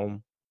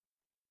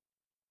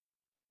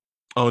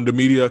on the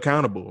media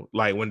accountable,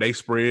 like when they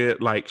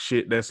spread like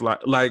shit that's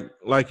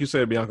like you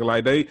said, Bianca,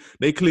 like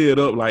they cleared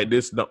up like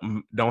this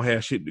don't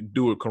have shit to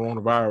do with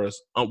coronavirus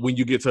when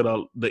you get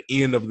to the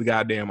end of the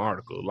goddamn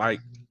article.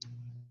 Like,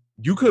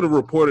 you could have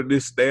reported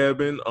this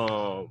stabbing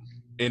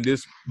and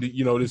this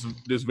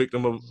this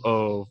victim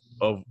of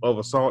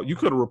assault. You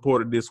could have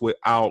reported this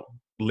without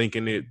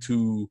linking it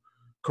to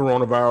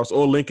coronavirus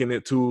or linking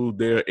it to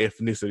their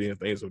ethnicity and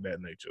things of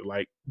that nature.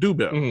 Like, do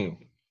better.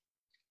 Mm-hmm.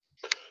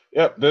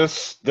 Yep,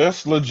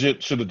 this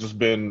legit should have just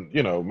been,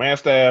 man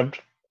stabbed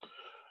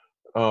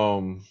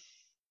in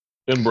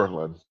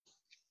Brooklyn.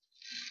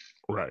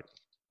 Right.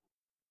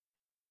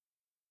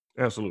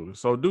 Absolutely.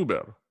 So do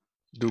better.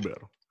 Do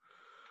better.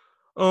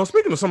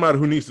 Speaking of somebody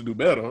who needs to do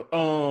better,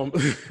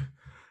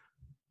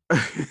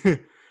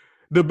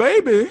 The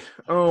baby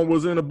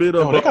was in a bit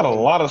of Oh, they got a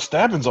lot of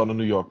stabbings on the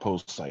New York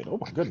Post site. Oh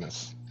my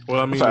goodness. well,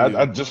 I I'm mean it sorry, is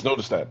I just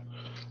noticed that.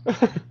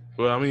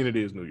 it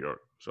is New York.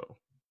 So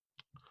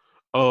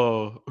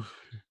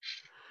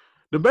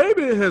the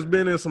baby has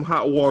been in some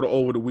hot water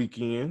over the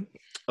weekend.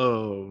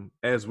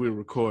 As we're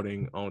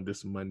recording on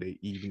this Monday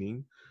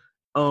evening.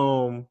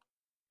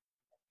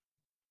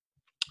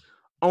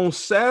 On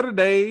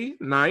Saturday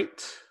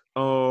night,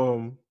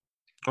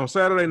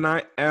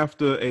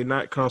 after a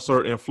night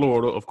concert in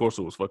Florida, of course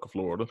it was fucking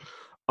Florida.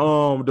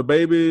 The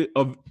baby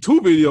of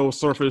 2 videos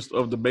surfaced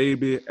of the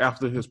baby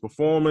after his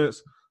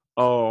performance.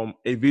 A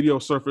video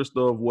surfaced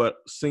of what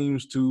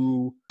seems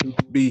to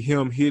be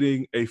him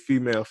hitting a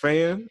female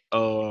fan,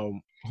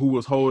 who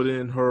was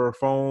holding her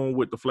phone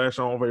with the flash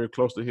on very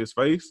close to his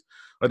face.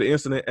 The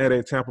incident at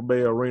a Tampa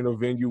Bay arena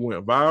venue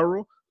went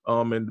viral.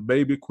 And the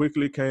baby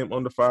quickly came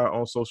under fire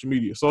on social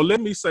media. So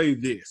let me say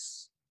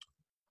this.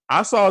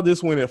 I saw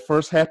this when it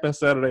first happened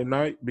Saturday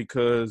night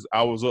because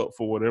I was up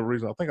for whatever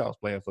reason. I think I was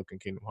playing fucking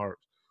Kingdom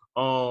Hearts.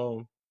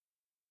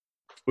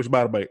 Which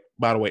by the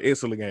way,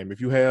 excellent game. If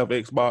you have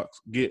Xbox,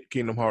 get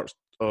Kingdom Hearts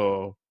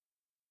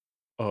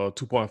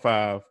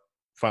 2.5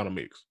 Final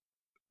Mix.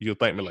 You'll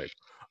thank me later.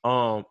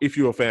 If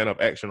you're a fan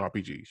of action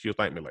RPGs, you'll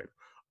thank me later.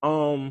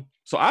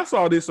 So I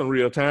saw this in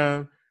real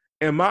time,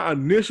 and my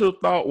initial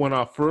thought when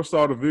I first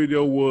saw the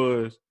video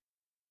was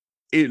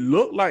it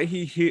looked like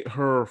he hit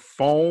her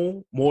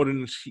phone more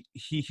than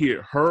he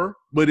hit her,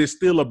 but it's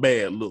still a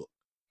bad look.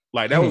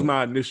 Like, that was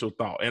my initial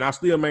thought, and I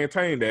still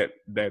maintain that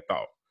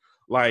thought.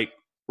 Like,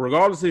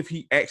 regardless if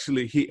he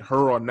actually hit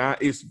her or not,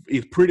 it's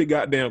pretty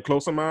goddamn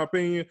close in my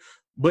opinion,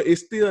 but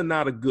it's still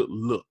not a good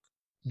look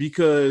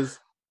because,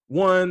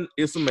 one,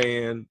 it's a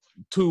man.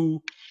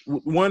 Two,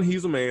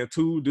 he's a man.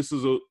 Two, this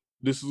is a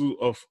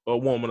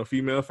woman, a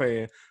female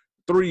fan.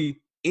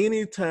 Three,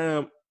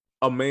 anytime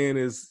a man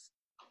is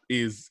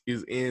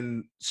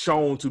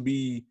shown to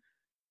be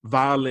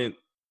violent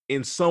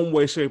in some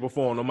way, shape, or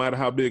form, no matter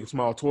how big or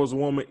small, towards a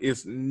woman,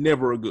 it's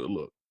never a good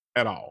look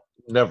at all.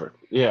 Never.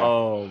 Yeah.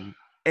 Hold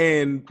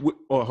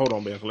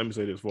on, man. Let me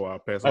say this before I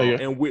pass on. Yeah.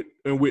 And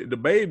with the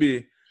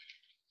baby,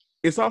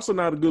 it's also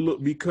not a good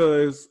look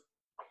because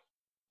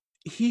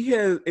he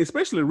has,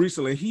 especially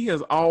recently, he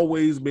has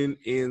always been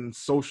in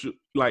social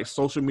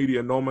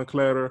media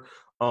nomenclature,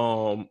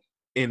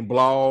 in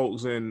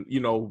blogs and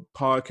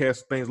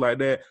podcasts, things like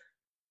that.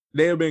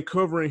 They have been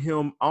covering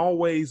him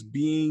always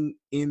being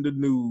in the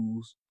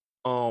news,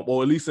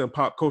 or at least in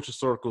pop culture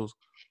circles,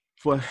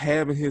 for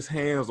having his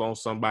hands on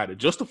somebody,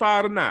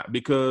 justified or not.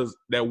 Because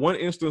that one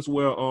instance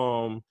where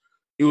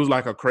it was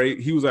like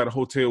he was at a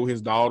hotel with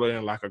his daughter,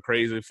 and like a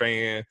crazy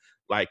fan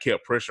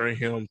kept pressuring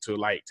him to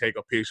take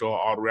a picture or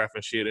autograph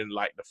and shit, and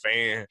the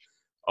fan,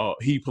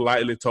 he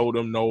politely told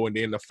him no, and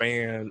then the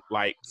fan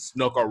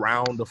snuck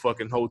around the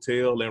fucking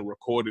hotel and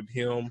recorded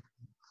him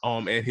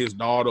and his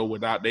daughter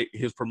without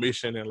his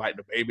permission, and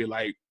the baby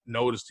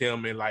noticed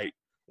him and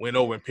went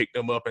over and picked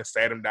him up and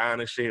sat him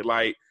down and shit.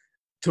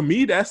 To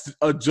me, that's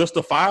a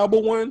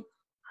justifiable one,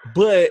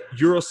 but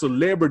you're a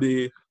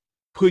celebrity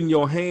putting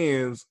your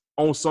hands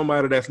on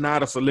somebody that's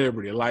not a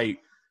celebrity.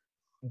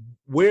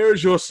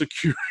 Where's your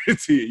security?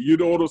 You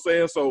know what I'm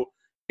saying? So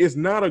it's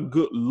not a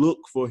good look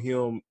for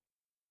him,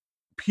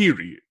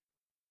 period.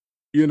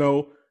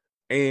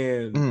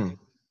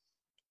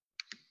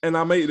 And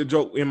I made the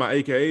joke in my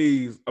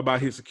AKAs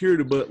about his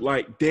security, but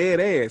dead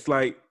ass,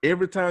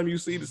 every time you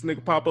see this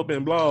nigga pop up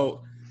in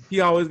blog, he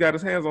always got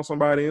his hands on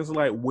somebody. And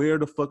it's where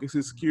the fuck is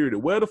his security?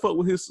 Where the fuck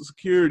was his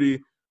security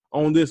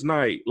on this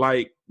night?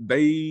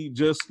 They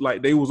just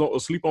they was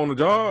asleep on the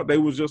job. They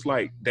was just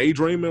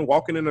daydreaming,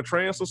 walking in a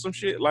trance or some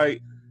shit.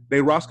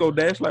 They Roscoe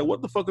Dash.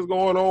 What the fuck is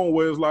going on?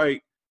 Where it's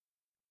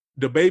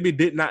the baby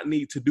did not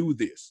need to do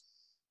this.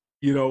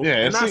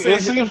 Yeah,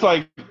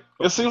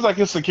 it seems like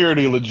his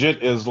security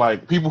legit is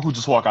people who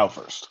just walk out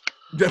first,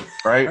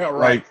 right?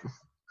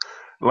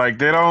 Right.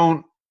 They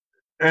don't.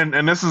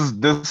 And this was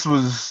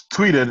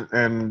tweeted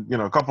and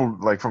a couple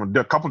from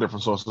a couple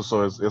different sources,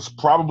 so it's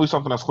probably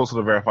something that's closer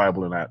to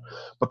verifiable than that.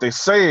 But they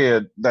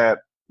said that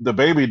the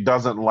baby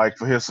doesn't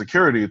for his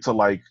security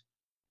to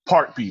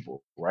part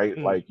people, right?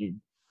 You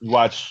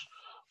watch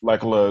like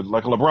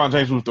LeBron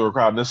James move through a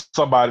crowd, and there's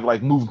somebody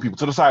moving people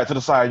to the side,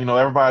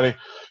 everybody,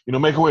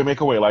 make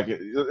a way.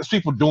 It's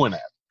people doing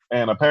that,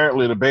 and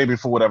apparently the baby,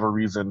 for whatever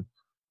reason,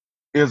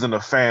 isn't a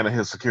fan of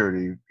his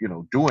security,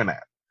 doing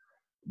that.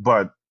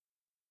 But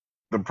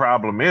the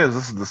problem is,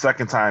 this is the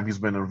second time he's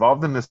been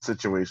involved in this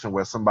situation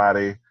where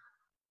somebody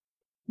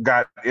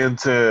got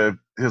into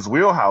his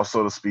wheelhouse,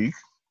 so to speak,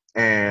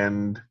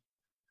 and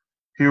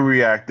he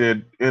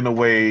reacted in a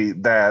way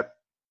that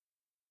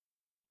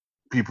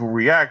people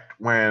react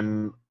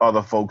when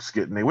other folks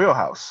get in their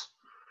wheelhouse.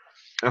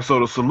 And so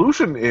the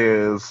solution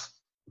is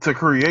to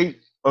create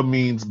a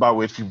means by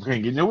which people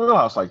can get in your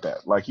wheelhouse like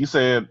that. Like he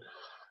said,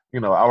 I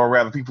would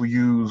rather people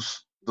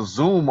use the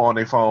Zoom on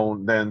their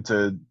phone than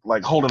to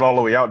hold it all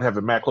the way out and have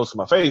it mad close to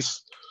my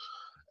face.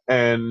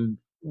 And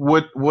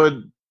what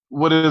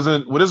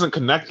isn't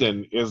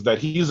connecting is that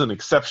he's an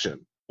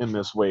exception in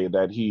this way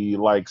that he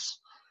likes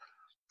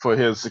for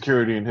his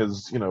security and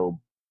his,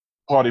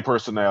 party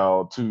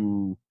personnel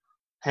to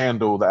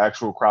handle the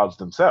actual crowds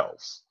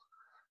themselves.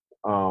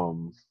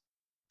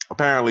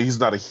 Apparently he's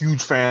not a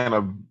huge fan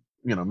of,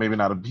 maybe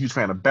not a huge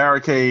fan of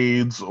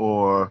barricades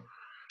or,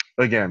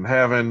 again,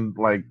 having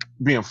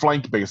being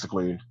flanked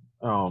basically,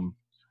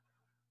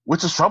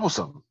 which is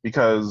troublesome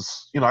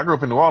because, I grew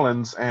up in New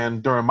Orleans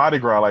and during Mardi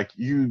Gras,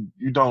 you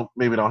don't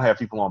have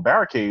people on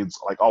barricades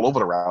all over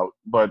the route,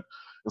 but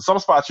in some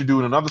spots you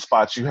do, in other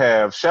spots you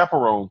have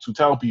chaperones who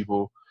tell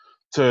people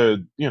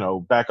to,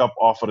 back up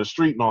off of the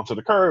street and onto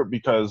the curb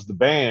because the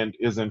band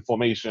is in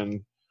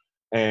formation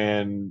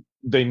and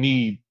they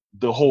need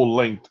the whole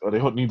length or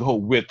they need the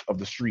whole width of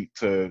the street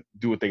to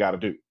do what they got to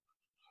do.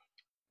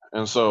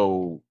 And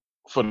so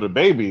for the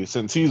baby,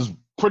 since he's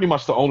pretty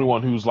much the only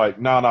one who's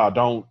nah,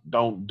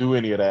 don't do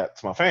any of that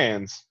to my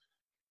fans,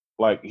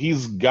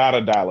 he's got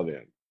to dial it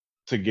in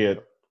to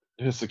get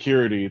his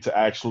security to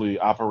actually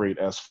operate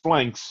as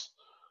flanks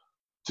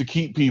to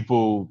keep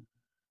people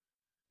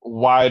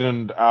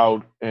widened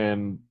out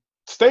and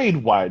stayed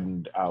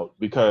widened out,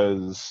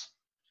 because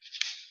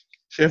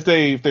if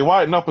they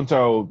widen up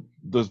until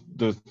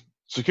the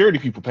security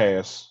people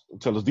pass,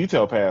 until his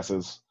detail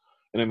passes,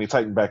 and then they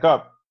tighten back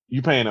up,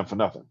 you paying them for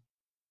nothing.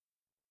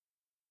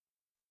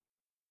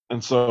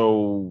 And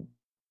so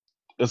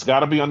it's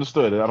got to be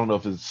understood. I don't know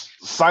if it's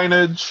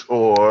signage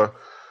or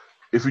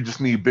if you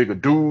just need bigger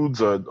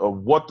dudes or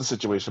what the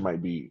situation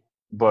might be,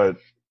 but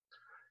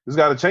it's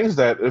got to change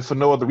that if for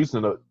no other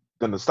reason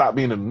than to stop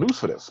being in the news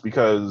for this.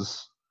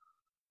 Because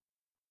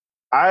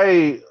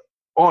I,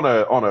 on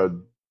a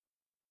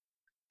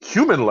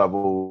human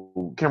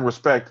level, can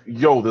respect,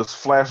 this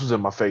flash was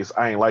in my face,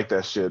 I ain't like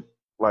that shit,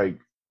 I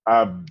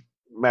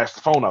mashed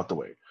the phone out the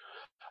way.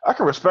 I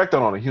can respect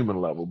that on a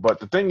human level, but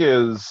the thing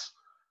is,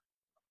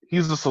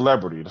 he's a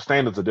celebrity. The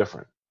standards are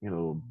different.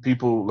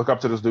 People look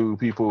up to this dude.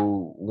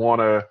 People want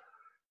to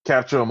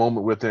capture a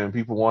moment with him.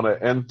 People want to,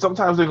 and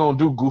sometimes they're going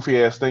to do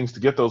goofy ass things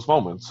to get those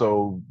moments.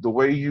 So the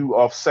way you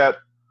offset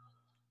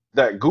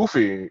that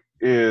goofy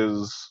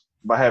is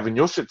by having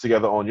your shit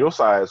together on your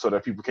side so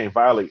that people can't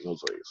violate in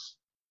those ways.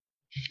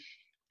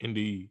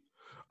 Indeed.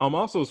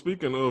 Also,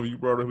 speaking of, you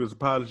brought up his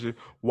apology.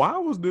 Why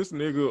did this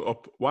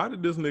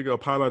nigga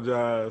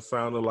apologize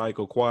sounding like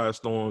a Quiet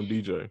Storm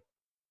DJ?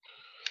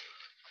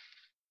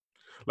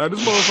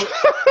 This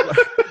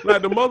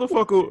motherfucker, the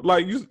motherfucker,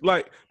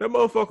 that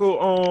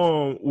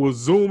motherfucker was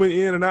zooming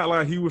in and out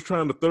like he was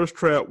trying to thirst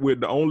trap with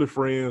the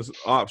OnlyFriends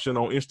option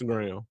on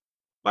Instagram.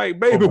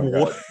 Baby,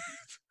 what?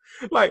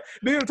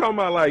 Then talking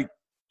about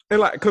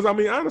because I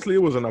mean, honestly,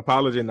 it was an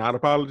apology, not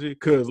apology,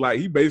 because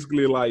he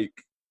basically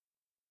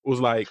was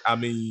I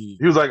mean,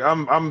 he was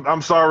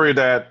I'm sorry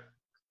that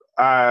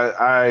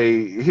I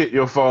hit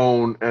your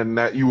phone and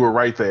that you were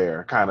right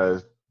there, kind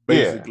of.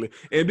 Basically.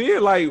 Yeah. And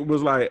then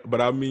was but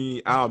I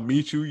mean, I'll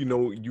meet you,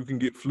 you can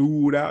get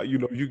fluid out, you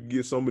can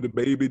get some of the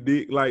baby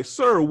dick.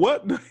 Sir,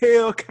 what the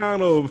hell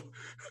kind of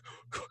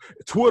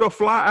Twitter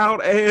fly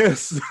out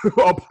ass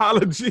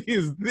apology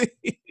is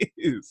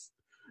this?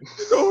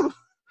 Sir,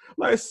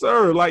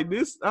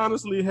 this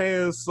honestly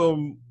has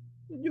some,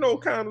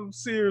 kind of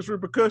serious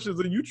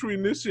repercussions, and you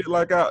treating this shit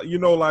like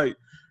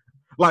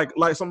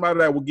somebody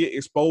that would get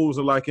exposed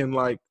in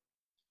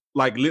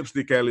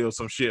Lipstick Alley or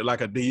some shit,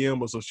 like a DM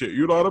or some shit.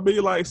 You know what I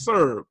mean?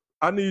 Sir,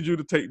 I need you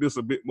to take this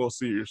a bit more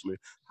seriously.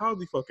 How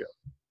the fuck out?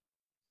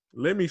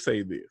 Let me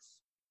say this.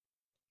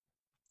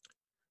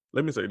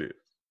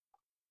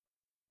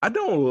 I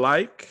don't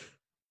like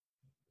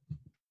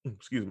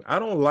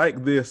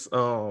this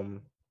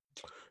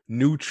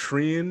new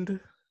trend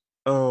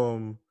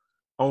on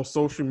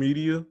social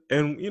media.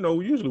 And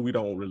usually we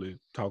don't really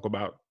talk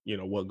about,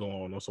 what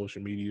going on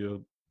social media,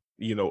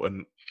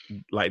 and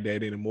like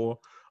that anymore.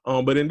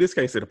 But in this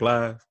case, it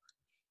applies.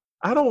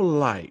 I don't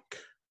like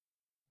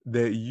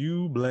that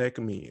you black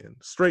men,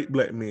 straight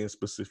black men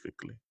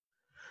specifically,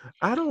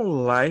 I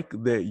don't like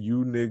that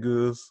you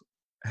niggas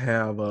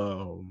have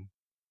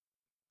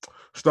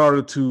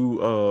started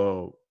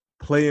to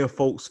play in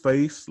folks'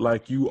 face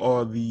like you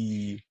are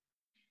the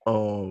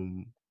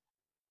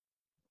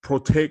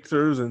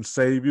protectors and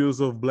saviors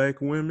of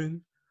black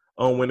women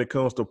when it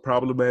comes to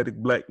problematic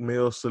black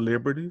male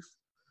celebrities.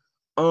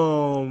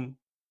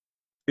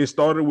 It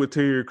started with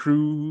Terry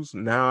Crews.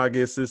 Now I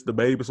guess it's the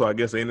baby. So I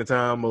guess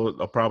anytime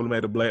a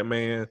problematic black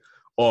man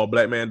or a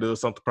black man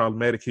does something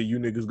problematic here, you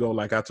niggas go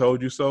like, I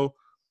told you so.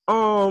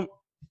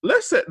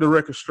 Let's set the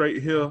record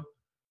straight here.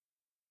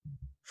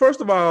 First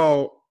of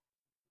all,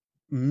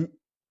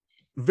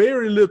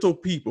 very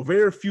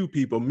few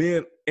people,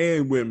 men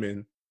and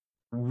women,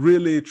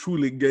 really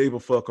truly gave a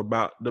fuck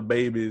about the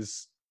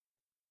baby's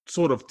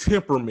sort of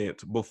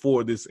temperament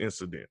before this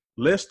incident.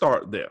 Let's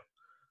start there.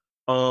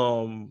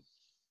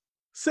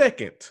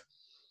 Second,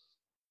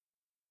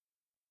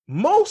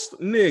 most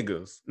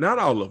niggas, not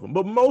all of them,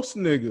 but most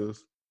niggas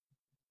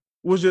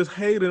was just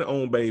hating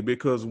on baby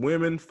because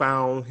women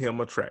found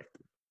him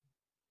attractive.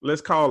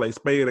 let's call a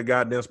spade a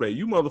goddamn spade.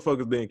 You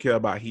motherfuckers didn't care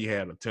about he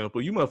had a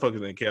temper. You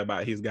motherfuckers didn't care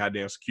about his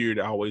goddamn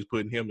security always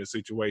putting him in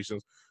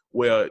situations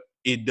where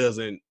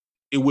it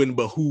wouldn't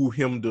behoove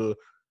him to,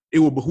 it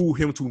would behoove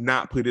him to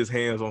not put his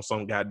hands on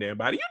some goddamn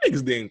body. You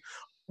niggas didn't,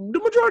 the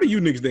majority of you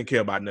niggas didn't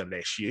care about none of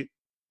that shit.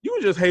 You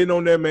were just hating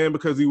on that man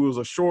because he was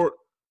a short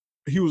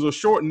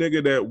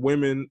nigga that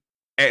women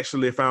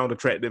actually found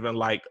attractive and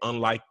liked,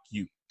 unlike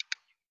you.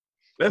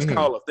 Let's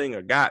call a thing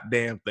a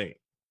goddamn thing.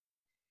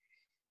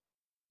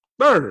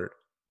 Third,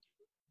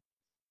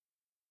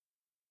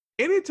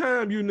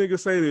 anytime you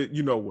niggas say that,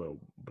 you know, well,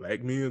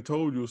 black men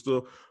told you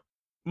stuff,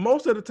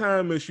 most of the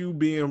time it's you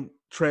being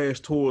trash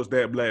towards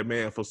that black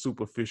man for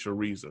superficial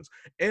reasons.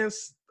 And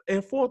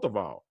fourth of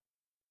all,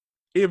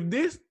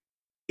 if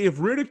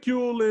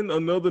ridiculing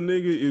another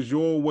nigga is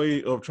your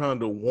way of trying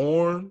to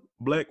warn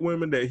black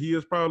women that he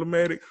is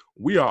problematic,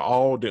 we are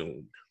all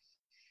doomed.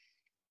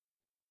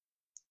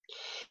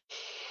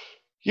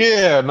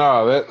 Yeah,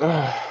 no,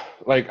 that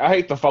like I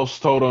hate the false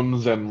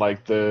totems and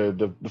like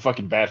the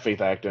fucking bad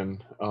faith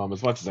acting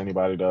as much as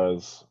anybody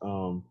does.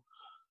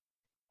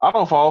 I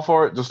don't fall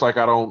for it, just like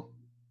I don't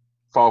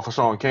fall for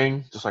Sean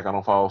King, just like I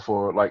don't fall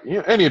for like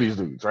any of these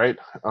dudes, right?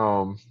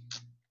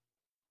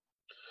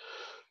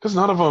 Because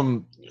none of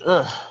them,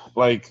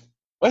 like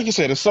you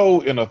said, it's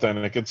so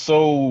inauthentic. It's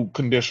so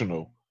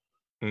conditional.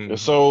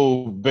 It's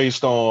so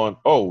based on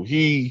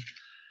he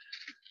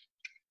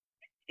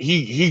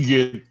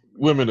get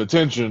women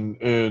attention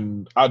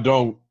and I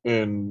don't,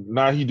 and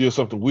now he did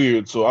something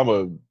weird, so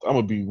I'm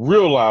gonna be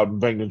real loud and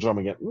bang the drum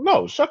again.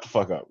 No, shut the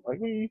fuck up. Like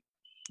you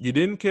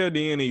didn't care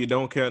then and you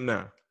don't care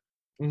now.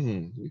 Because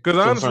Mm-hmm.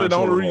 honestly, the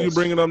only reason you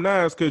bring it up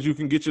now is because you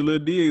can get your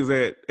little digs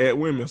at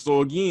women.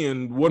 So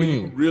again, what are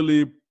you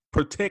really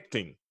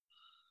protecting?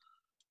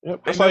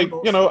 Yep. It's like,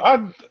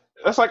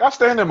 I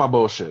stand in my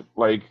bullshit.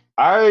 Like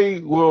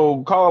I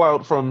will call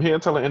out from here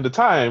until the end of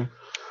time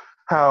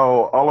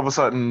how all of a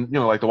sudden,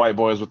 like the white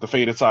boys with the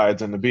faded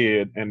sides and the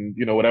beard and,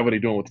 whatever they're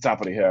doing with the top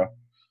of their hair,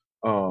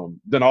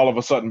 then all of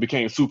a sudden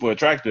became super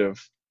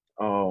attractive.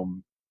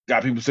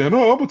 Got people saying,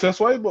 "Oh, I'm gonna test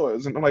white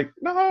boys," and I'm like,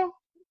 no,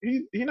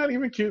 he not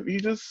even cute. He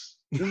just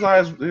his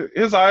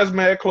eyes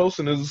mad close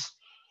and his,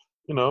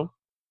 he looked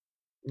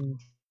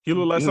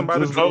like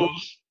somebody's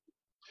nose.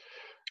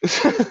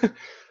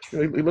 He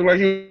looked like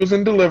he was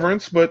in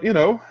Deliverance, but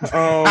look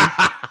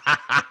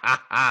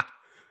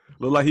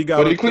like he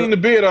got. But he cleaned the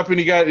beard up and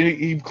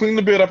he cleaned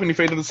the beard up and he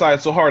faded the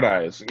sides, so hard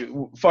eyes.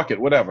 Fuck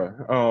it,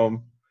 whatever.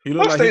 I'm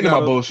staying in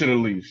my bullshit at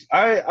least.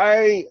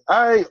 I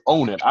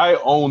own it. I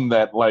own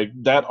that, like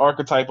that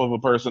archetype of a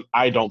person.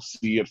 I don't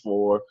see it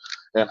for,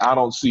 and I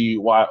don't see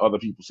why other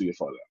people see it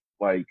for them.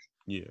 Like,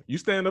 yeah, you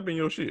stand up in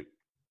your shit.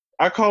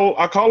 I call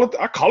it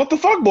the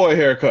fuckboy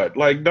haircut.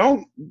 Like,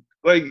 don't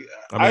like.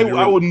 I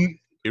wouldn't.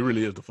 It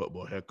really is the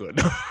fuckboy haircut.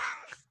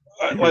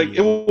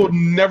 It will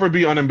never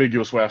be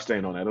unambiguous where I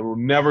stand on that. It will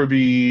never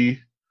be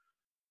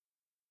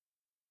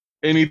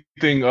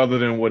anything other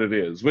than what it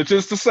is, which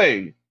is to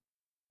say,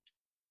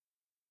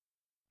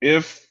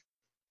 if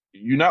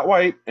you're not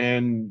white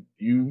and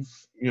you've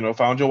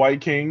found your white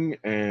king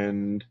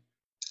and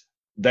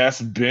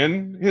that's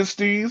been his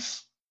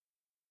steez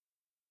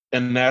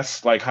and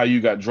that's like how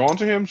you got drawn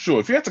to him, sure.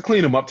 If you have to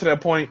clean him up to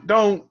that point,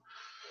 don't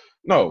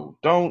try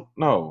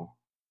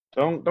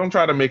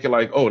to make it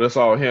like, oh, that's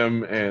all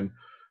him and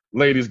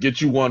ladies, get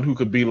you one who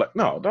could be like,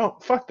 no,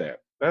 don't, fuck that.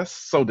 That's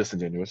so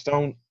disingenuous.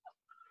 Don't.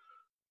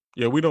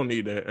 Yeah, we don't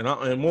need that,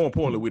 and more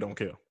importantly, we don't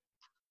care.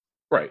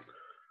 Right.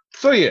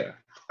 So yeah,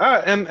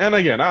 and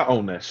again, I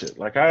own that shit.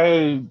 Like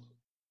I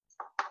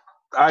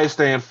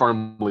stand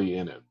firmly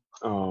in it.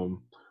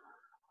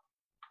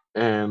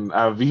 And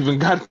I've even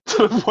gotten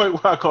to the point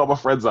where I call my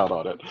friends out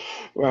on it.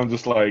 Where I'm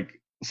just like,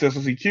 sis,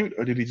 was he cute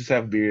or did he just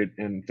have a beard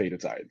and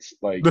faded sides?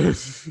 Like,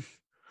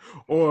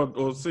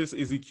 or sis,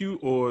 is he cute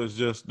or is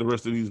just the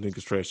rest of these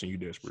niggas trashing you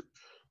desperate?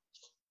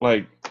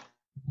 Like,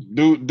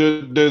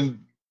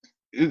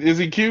 is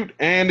he cute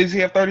and does he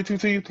have 32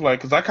 teeth? Like,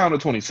 because I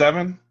counted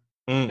 27,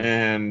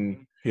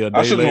 and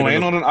I shouldn't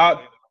land on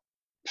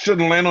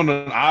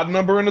an odd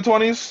number in the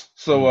 20s.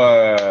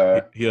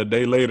 So he a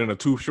day late and a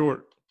tooth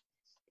short.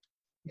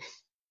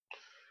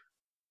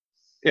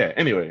 Yeah.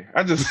 Anyway,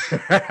 I just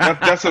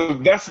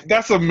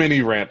that's a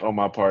mini rant on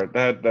my part.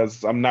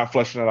 That's I'm not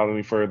fleshing it out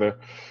any further.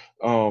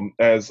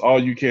 As all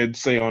you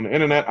kids say on the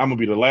internet, I'm gonna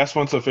be the last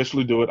one to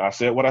officially do it. I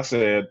said what I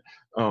said.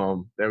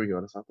 There we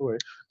go. That's not the way.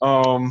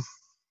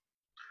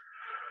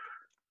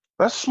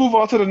 Let's move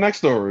on to the next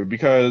story,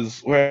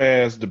 because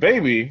whereas the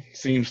baby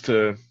seems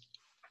to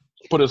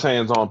put his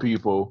hands on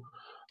people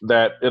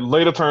that it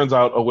later turns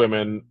out are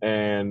women,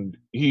 and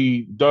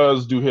he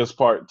does do his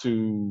part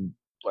to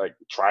like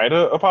try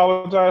to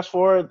apologize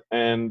for it.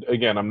 And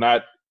again, I'm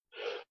not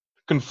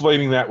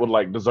conflating that with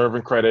like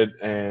deserving credit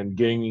and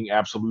gaining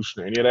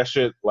absolution or any of that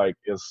shit. Like,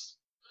 it's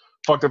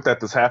fucked up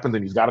that this happened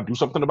and he's got to do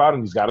something about it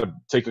and he's got to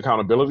take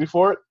accountability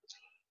for it.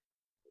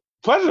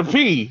 Pleasure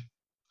P.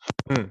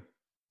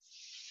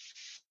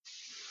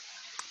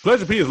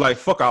 Pleasure P is like,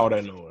 fuck all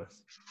that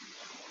noise.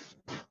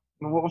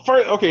 Well,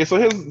 first, okay, so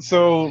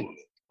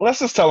let's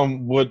just tell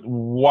them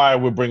why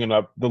we're bringing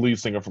up the lead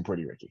singer from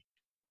Pretty Ricky.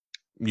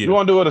 Yeah. You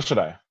want to do it or should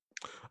I?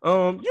 You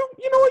know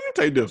what? You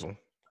take this one.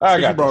 I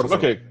got this one.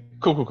 Okay,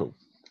 cool.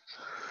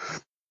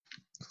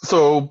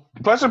 So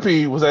Pleasure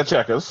P was at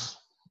Checkers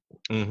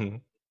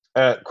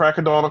at crack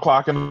of dawn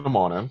o'clock in the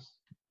morning,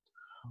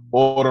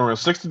 ordering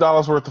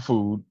 $60 worth of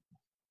food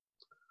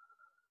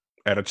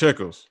at a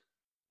Checkers.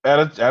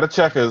 At a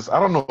Checkers. I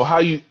don't know how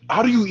do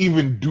you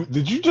even do?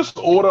 Did you just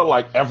order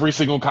like every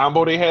single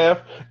combo they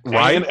have,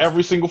 right? And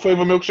every single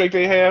flavor milkshake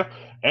they have,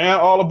 and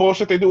all the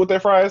bullshit they do with their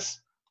fries,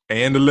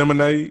 and the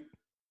lemonade,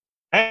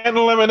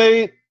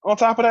 on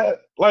top of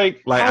that?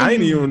 Like I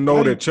didn't even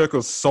know that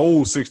Checkers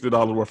sold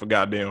 $60 worth of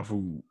goddamn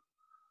food.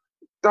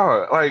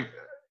 Dog, like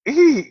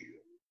he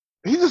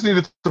just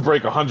needed to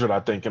break 100, I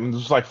think, and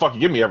just like fuck it,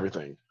 give me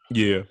everything.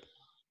 Yeah.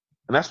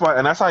 And that's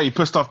how he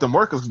pissed off them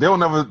workers. They don't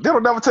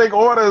never take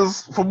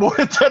orders for more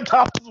than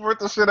 $10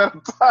 worth of shit at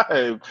a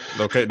time.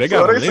 Okay, they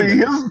got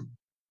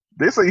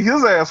they say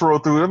his ass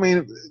rolled through. I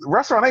mean, the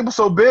restaurant ain't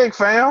so big,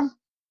 fam.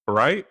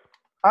 Right?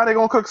 How they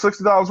gonna cook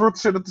 $60 worth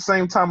of shit at the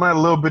same time on that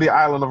little bitty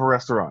island of a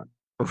restaurant?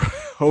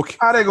 Okay.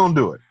 How they gonna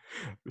do it?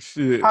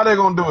 Shit. How they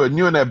gonna do it? And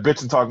you and that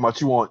bitch and talking about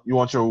you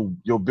want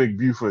your big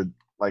Buford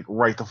like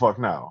right the fuck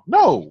now?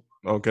 No.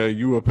 Okay,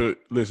 you up here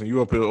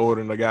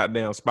ordering the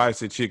goddamn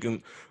spicy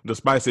chicken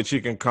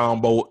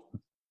combo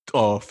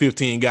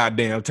 15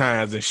 goddamn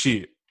times and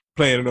shit,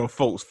 playing in them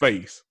folks'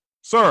 face.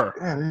 Sir.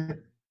 Yeah,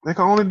 they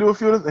can only do a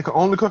few, they can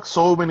only cook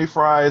so many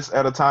fries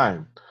at a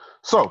time.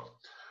 So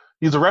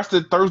he's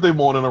arrested Thursday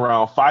morning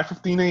around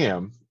 5:15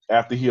 a.m.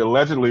 after he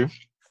allegedly, so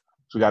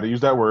we gotta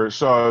use that word,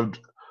 shoved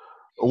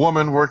a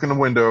woman working the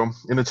window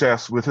in the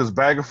chest with his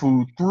bag of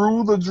food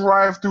through the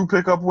drive-through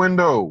pickup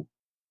window.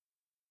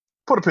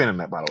 Put a pin in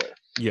that, by the way.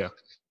 Yeah.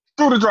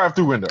 Through the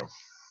drive-through window.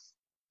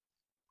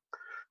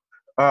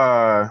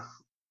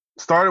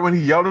 Started when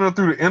he yelled at her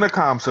through the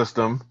intercom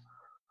system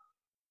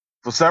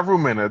for several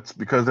minutes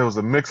because there was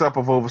a mix-up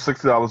of over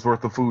 $60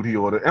 worth of food he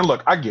ordered. And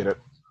look, I get it.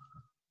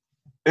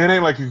 It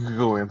ain't like you could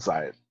go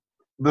inside.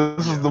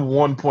 This is the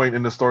one point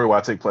in the story where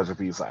I take Pleasure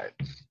P's side.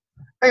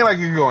 Ain't like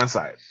you can go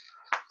inside.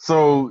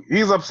 So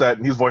he's upset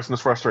and he's voicing his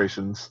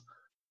frustrations.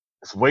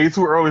 It's way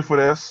too early for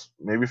this.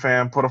 Maybe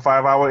fam put a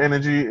 5-hour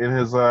energy in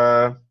his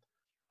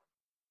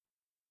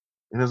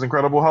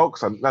Incredible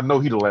Hulks. I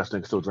know he the last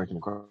nigga still drinking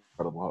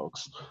Incredible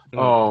Hulks. You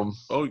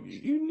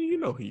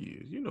know he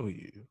is. You know he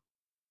is.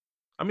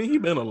 I mean, he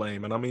been a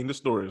lame, and I mean, this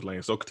story is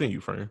lame. So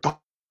continue, friend. The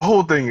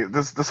whole thing,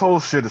 this whole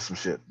shit is some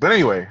shit. But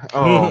anyway,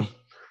 so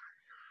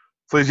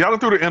he's yelling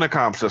through the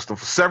intercom system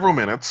for several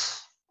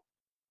minutes.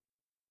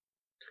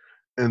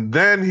 And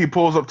then he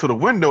pulls up to the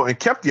window and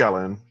kept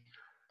yelling,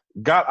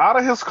 got out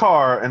of his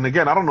car, and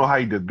again, I don't know how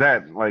he did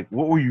that. Like,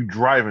 what were you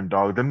driving,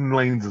 dog? Them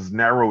lanes is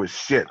narrow as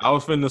shit. I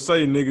was finna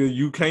say, nigga,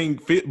 you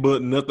can't fit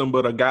but nothing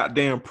but a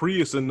goddamn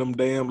Prius in them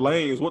damn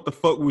lanes. What the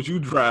fuck was you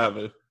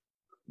driving?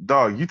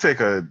 Dog, you take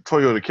a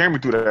Toyota Camry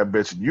through that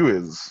bitch, and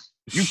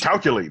you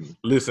calculating.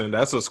 Listen,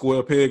 that's a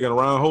square peg in a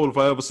round hole if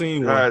I ever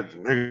seen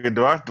one.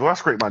 Do I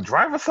scrape my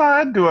driver's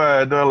side? Do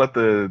I let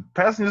the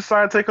passenger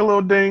side take a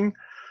little ding?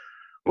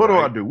 What do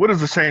I do? What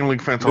is the chain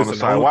link fence on the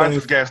side? Why is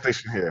this gas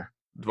station here?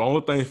 The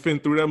only thing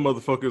fitting through that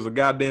motherfucker is a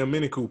goddamn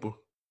Mini Cooper.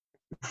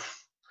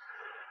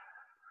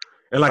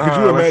 And like,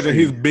 could you imagine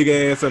his big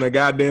ass in a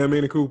goddamn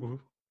Mini Cooper?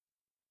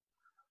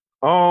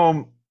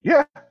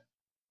 Yeah,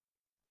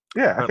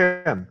 I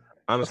can.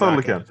 Honestly, I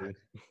totally can.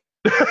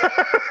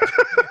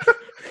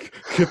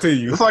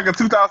 Continue. It's like a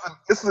 2000.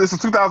 It's a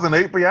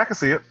 2008, but yeah, I can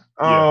see it.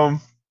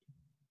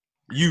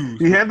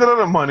 He handed her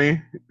the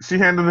money. She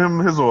handed him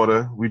his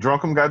order. We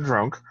drunk him, got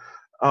drunk.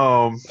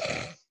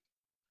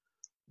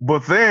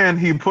 But then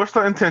he pushed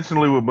her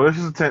intentionally with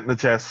malicious intent in the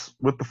chest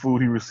with the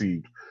food he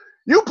received.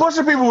 You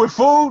pushing people with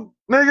food,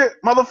 nigga,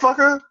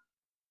 motherfucker.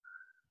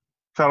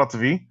 Shout out to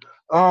V.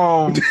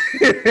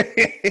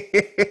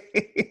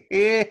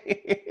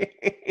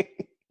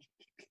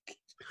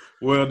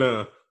 Well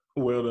done.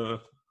 The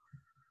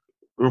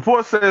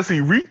report says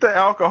he reeked the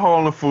alcohol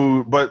in the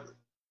food, but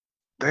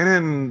they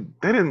didn't.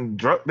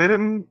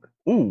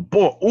 Ooh,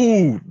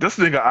 this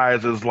nigga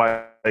eyes is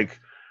like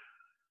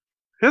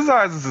his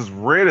eyes is as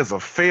red as a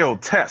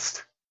failed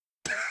test.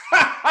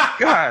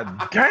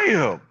 God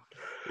damn.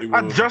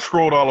 I just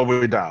scrolled all the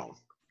way down.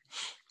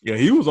 Yeah,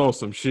 he was on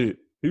some shit.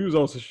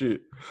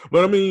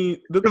 But I mean,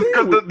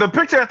 the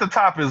picture at the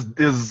top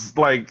is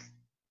like,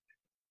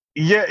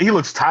 yeah, he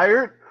looks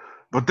tired,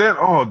 but then,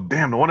 oh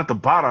damn, the one at the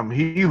bottom,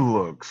 he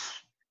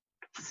looks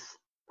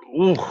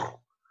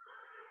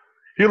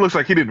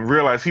like he didn't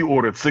realize he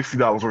ordered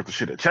 $60 worth of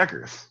shit at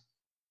Checkers.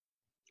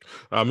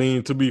 I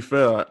mean, to be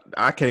fair,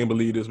 I can't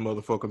believe this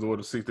motherfucker's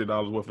ordered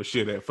 $60 worth of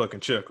shit at fucking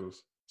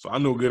Checkers. So I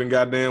know good and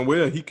goddamn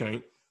well he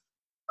can't.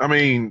 I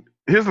mean,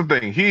 here's the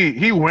thing.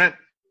 He went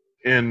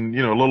in,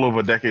 a little over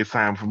a decade's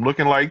time from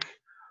looking like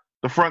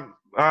the front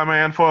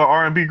man for an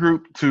R&B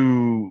group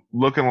to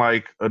looking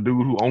like a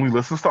dude who only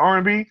listens to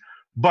R&B.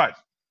 But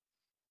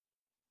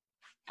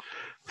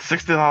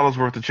 $60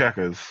 worth of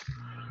Checkers.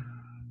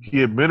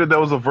 He admitted there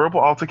was a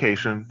verbal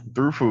altercation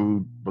through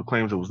food, but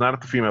claims it was not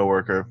at the female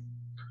worker.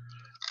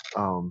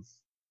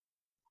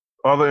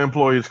 Other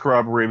employees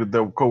corroborated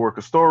their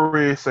coworker's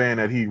story, saying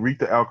that he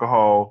reeked the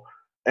alcohol,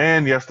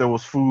 and yes, there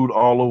was food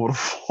all over the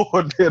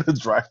floor near the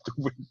drive-thru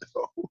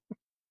window.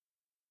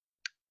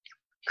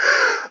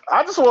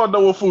 I just want to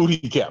know what food he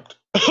kept.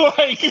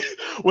 Like,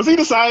 was he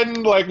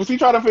deciding? Like, was he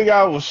trying to figure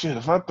out? Well, shit,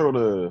 if I throw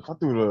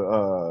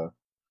the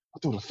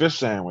fish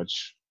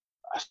sandwich,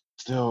 I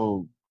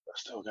still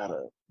got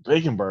a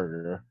bacon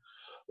burger.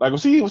 Like,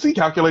 was he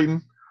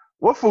calculating?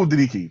 What food did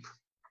he keep?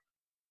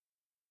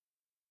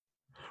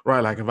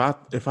 Right, like if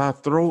I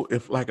throw the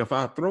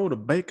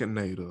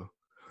Baconator,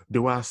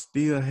 do I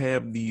still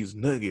have these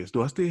nuggets?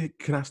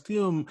 Can I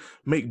still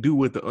make do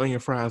with the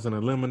onion fries and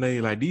the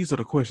lemonade? Like, these are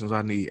the questions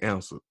I need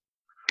answered.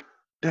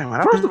 Damn,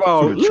 man, first of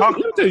all, let me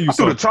tell you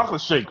something. The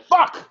chocolate shake,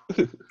 fuck.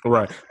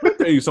 Right, let me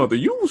tell you something.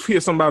 You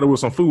hit somebody with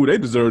some food, they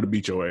deserve to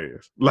beat your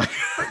ass. Like,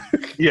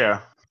 yeah.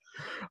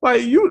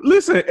 Like, you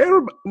listen,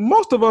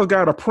 most of us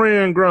got a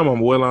praying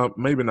grandmama. Well,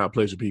 maybe not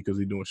Pleasure P because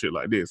he's doing shit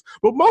like this,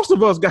 but most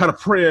of us got a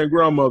praying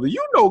grandmother.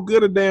 You know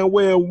good and damn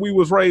well we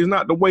was raised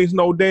not to waste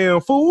no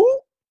damn food.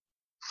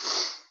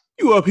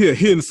 You up here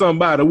hitting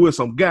somebody with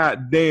some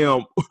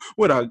goddamn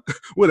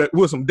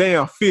with some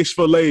damn fish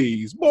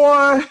fillets,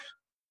 boy.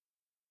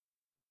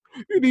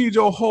 You need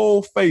your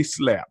whole face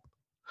slapped.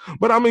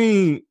 But I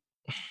mean,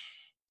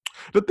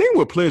 the thing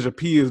with Pleasure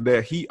P is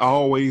that he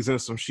always in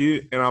some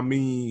shit, and I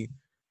mean.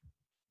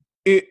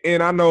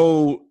 And I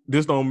know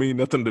this don't mean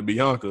nothing to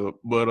Bianca,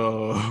 but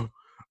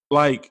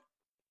like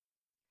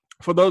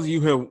for those of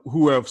you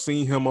who have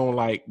seen him on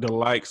like the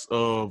likes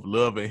of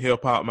Love and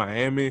Hip Hop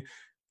Miami,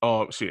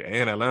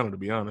 and Atlanta to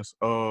be honest,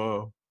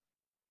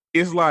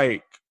 it's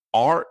like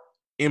art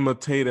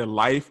imitating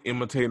life,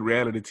 imitating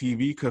reality TV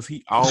because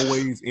he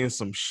always in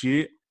some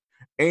shit,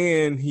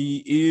 and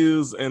he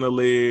is an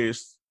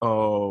alleged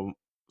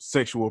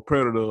sexual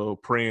predator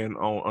preying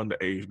on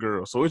underage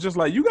girls. So it's just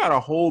like you got a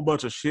whole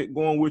bunch of shit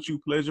going with you,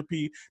 Pleasure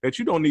P, that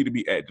you don't need to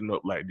be acting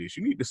up like this.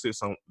 You need to sit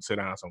down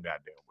some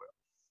goddamn well.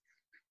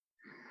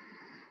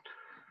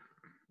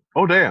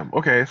 Oh damn.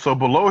 Okay, so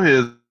below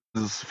his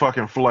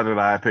fucking flooded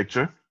eye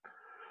picture,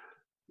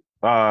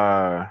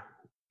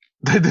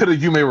 they did a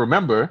You May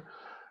Remember.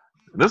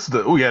 This is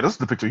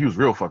the picture. He was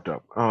real fucked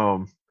up.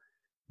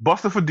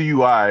 Busted for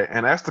DUI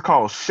and asked to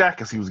call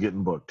Shaq as he was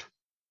getting booked.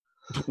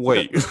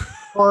 Wait.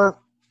 What?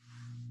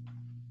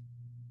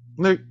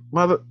 Nick,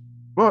 mother,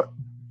 what?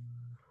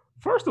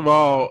 First of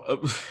all,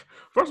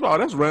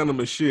 that's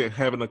random as shit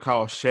having to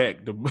call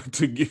Shaq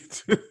to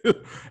get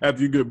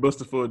after you get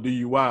busted for a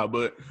DUI.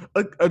 But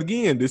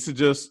again, this is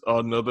just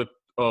another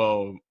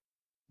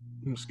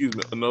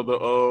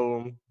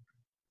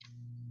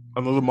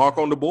another mark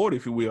on the board,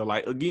 if you will.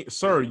 Like, again,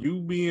 sir,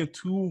 you being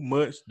too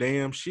much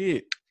damn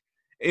shit.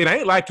 It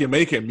ain't like you're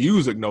making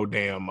music no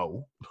damn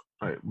mo.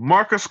 Right.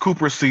 Marcus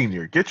Cooper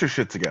Sr., get your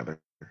shit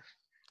together.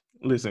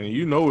 Listen,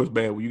 you know it's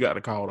bad when you got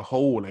to call the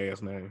whole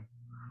ass name.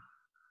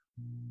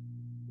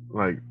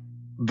 Like,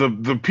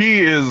 the P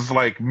is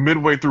like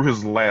midway through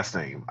his last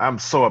name. I'm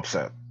so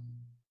upset.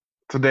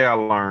 Today I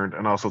learned,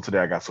 and also today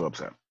I got so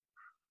upset.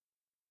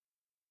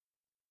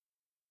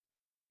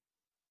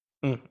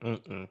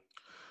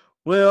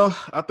 Well,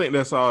 I think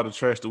that's all the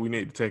trash that we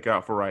need to take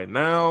out for right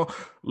now.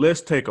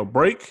 Let's take a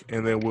break,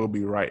 and then we'll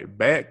be right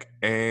back,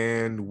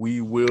 and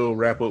we will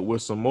wrap up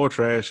with some more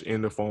trash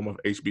in the form of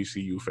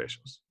HBCU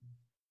fashions.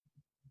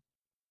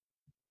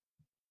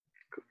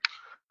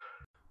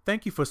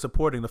 Thank you for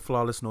supporting the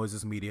Flawless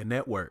Noises Media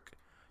Network.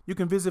 You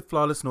can visit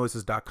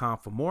flawlessnoises.com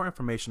for more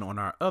information on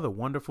our other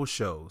wonderful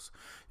shows.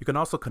 You can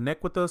also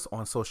connect with us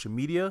on social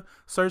media.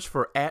 Search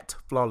for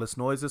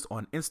 @FlawlessNoises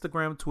on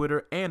Instagram,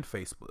 Twitter, and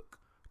Facebook.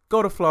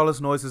 Go to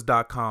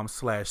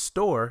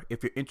flawlessnoises.com/store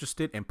if you're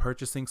interested in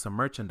purchasing some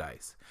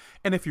merchandise.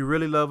 And if you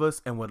really love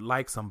us and would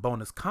like some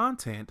bonus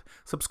content,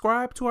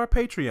 subscribe to our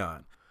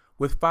Patreon.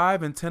 With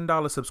 $5 and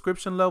 $10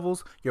 subscription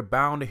levels, you're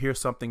bound to hear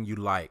something you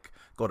like.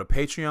 Go to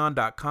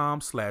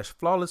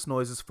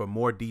patreon.com/flawlessnoises for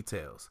more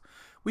details.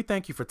 We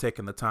thank you for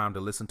taking the time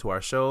to listen to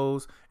our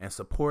shows and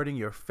supporting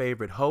your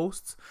favorite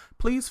hosts.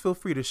 Please feel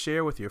free to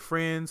share with your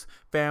friends,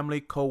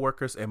 family,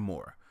 coworkers, and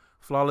more.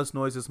 Flawless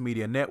Noises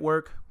Media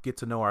Network, get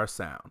to know our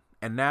sound.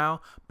 And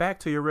now, back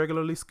to your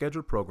regularly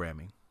scheduled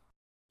programming.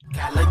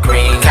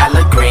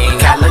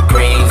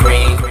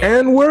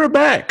 And we're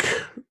back.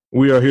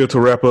 We are here to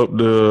wrap up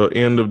the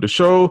end of the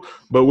show,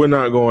 but we're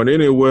not going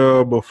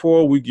anywhere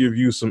before we give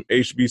you some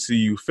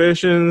HBCU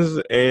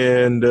fashions.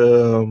 And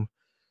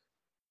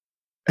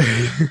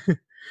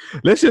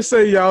let's just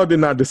say y'all did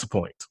not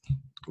disappoint.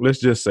 Let's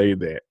just say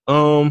that.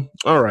 All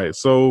right.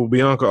 So,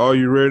 Bianca, are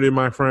you ready,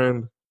 my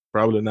friend?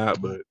 Probably not,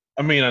 but.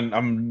 I mean,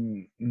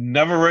 I'm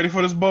never ready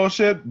for this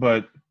bullshit,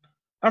 but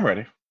I'm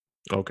ready.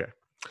 Okay.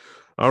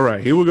 All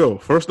right. Here we go.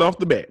 First off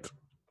the bat.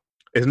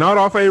 It's not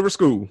our favorite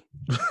school,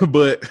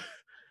 but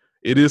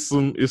it's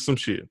some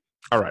shit.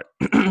 All right.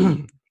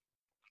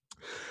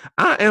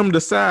 I am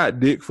the side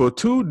dick for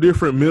two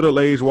different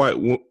middle-aged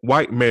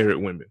white married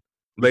women.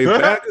 They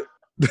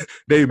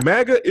They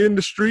MAGA in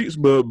the streets,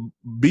 but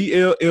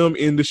BLM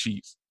in the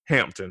sheets.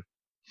 Hampton.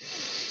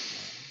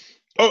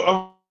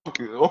 Oh,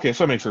 okay.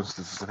 So it makes sense.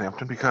 This is in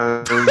Hampton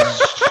because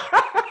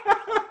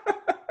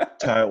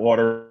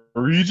Tidewater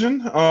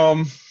region.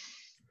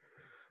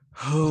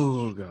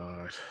 Oh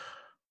God.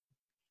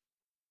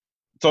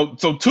 So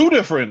two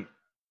different.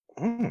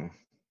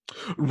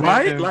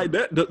 Right, like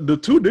that. The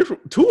two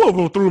of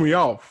them threw me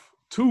off.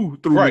 Two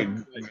threw right.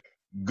 me.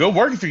 Good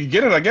work if you can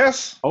get it, I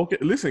guess. Okay,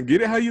 listen,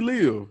 get it how you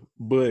live.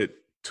 But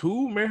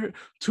two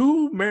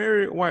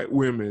married white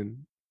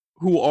women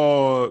who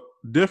are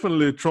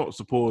definitely Trump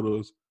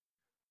supporters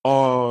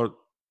are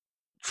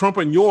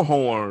trumping your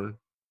horn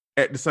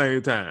at the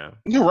same time.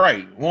 You're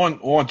right.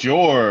 Want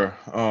your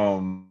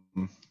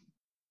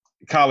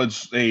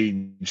college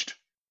aged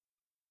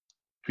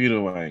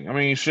Peter Wang. I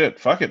mean, shit.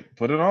 Fuck it.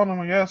 Put it on him,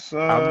 I guess.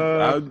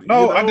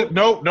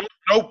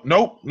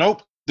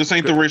 Nope. This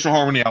ain't the racial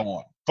harmony I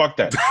want. Fuck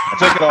that. I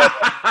take it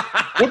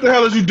off. What the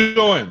hell is you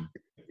doing?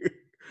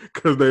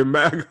 Because they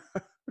MAGA.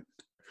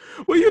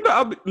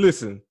 Well,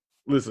 listen.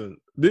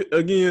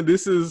 Again,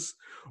 this is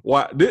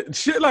why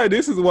shit like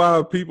this is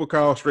why people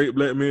call straight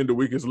black men the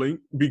weakest link.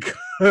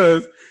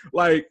 Because,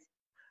 like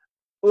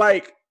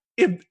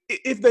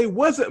if they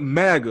wasn't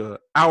MAGA,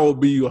 I would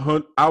be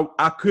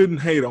I couldn't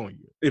hate on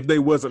you if they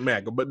wasn't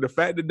MAGA. But the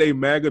fact that they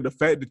MAGA, the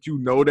fact that you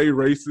know they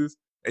racist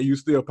and you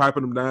still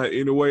piping them down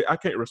anyway, I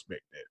can't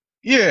respect that.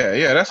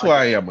 Yeah, that's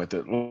why I am with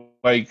it.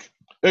 Like,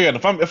 again,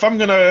 if I'm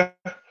gonna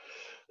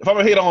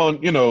hate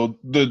on,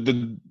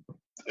 the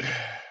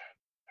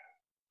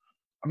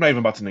I'm not even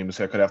about to name this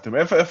haircut after me.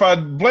 If I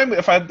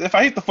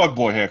hate the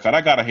fuckboy haircut,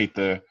 I gotta hate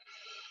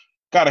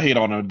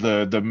on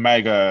the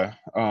MAGA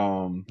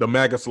the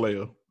MAGA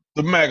slayer,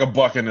 the MAGA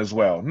bucking as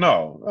well.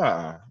 No,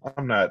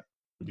 I'm not.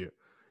 Yeah,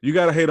 you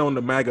gotta hate on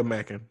the MAGA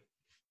macking.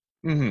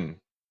 Mm-hmm.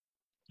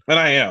 And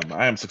I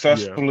am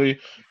successfully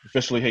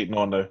officially hating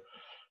on the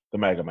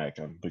MAGA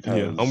macking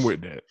because I'm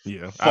with that.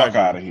 Yeah, fuck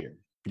out of here.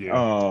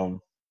 Yeah,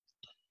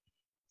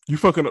 you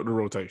fucking up the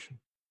rotation.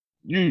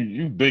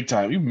 You big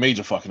time. You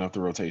major fucking up the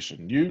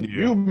rotation.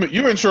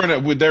 You're ensuring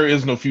that there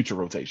is no future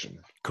rotation.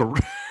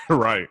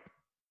 Correct.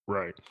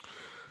 Right.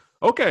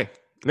 Okay.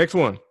 Next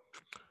one.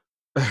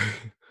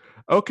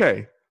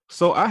 Okay.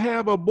 So I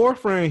have a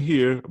boyfriend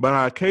here, but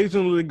I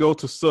occasionally go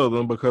to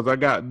Southern because I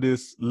got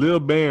this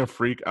little band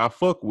freak I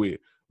fuck with.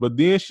 But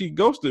then she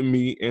ghosted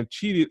me and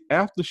cheated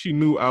after she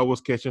knew I was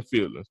catching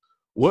feelings.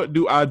 What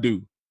do I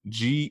do?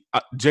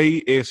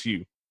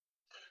 JSU.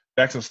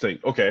 Jackson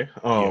State. Okay.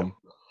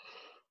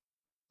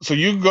 So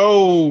you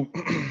go.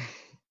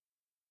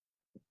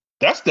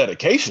 That's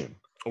dedication,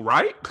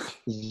 right?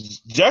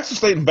 Jackson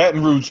State and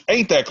Baton Rouge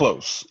ain't that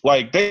close.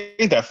 Like, they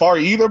ain't that far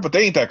either, but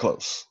they ain't that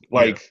close.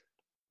 Like,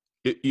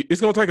 it's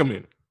gonna take a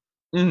minute.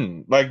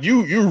 Like,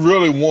 you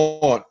really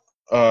want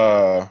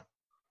what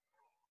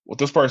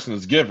this person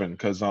is given,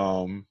 because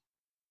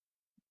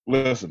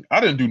listen, I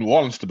didn't do New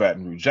Orleans to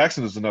Baton Rouge.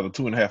 Jackson is another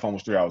 2.5,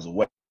 almost 3 hours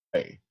away.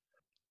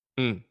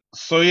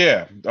 So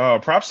yeah,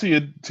 props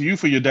to you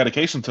for your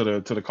dedication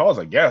to the cause,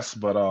 I guess.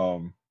 But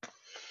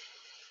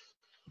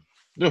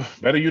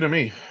better you than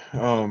me.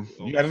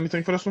 You got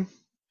anything for this one?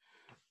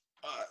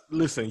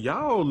 Listen,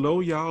 y'all know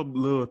y'all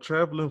little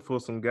traveling for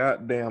some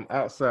goddamn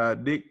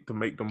outside dick to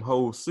make them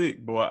hoes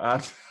sick, boy.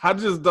 I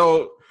just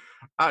don't.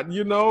 And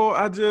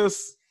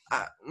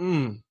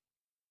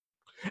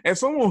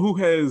someone who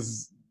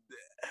has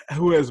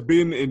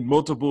been in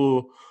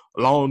multiple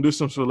long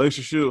distance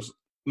relationships.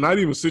 Not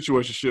even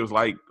situationships,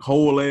 like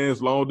whole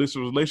ass long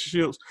distance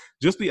relationships.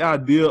 Just the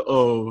idea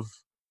of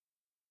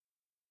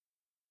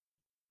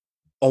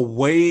a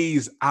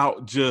ways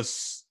out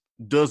just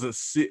doesn't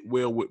sit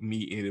well with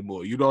me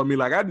anymore. You know what I mean?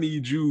 Like, I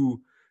need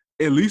you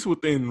at least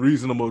within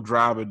reasonable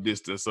driving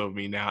distance of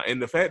me now.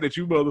 And the fact that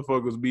you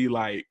motherfuckers be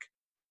like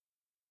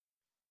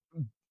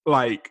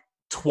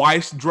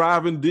twice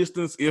driving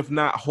distance, if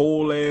not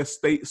whole ass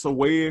states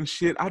away and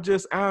shit,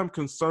 I'm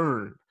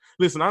concerned.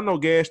 Listen, I know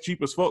gas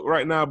cheap as fuck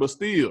right now, but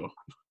still.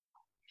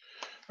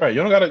 Right,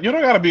 you don't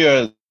gotta be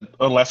a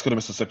Alaska to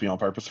Mississippi on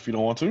purpose if you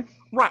don't want to.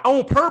 Right,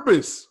 on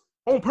purpose.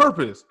 I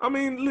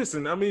mean,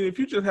 listen, if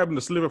you just happen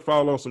to slip and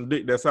fall on some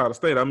dick that's out of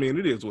state,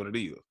 it is what it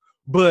is.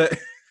 But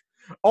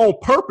on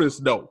purpose,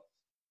 though.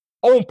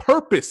 On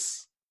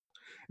purpose.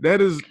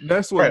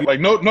 That's what. Right, like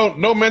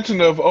no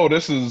mention of,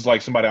 this is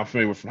like somebody I'm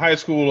familiar with from high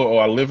school,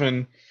 or I live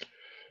in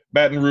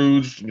Baton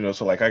Rouge,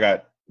 so like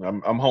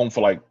I'm home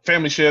for like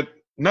family shit.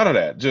 None of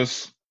that.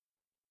 Just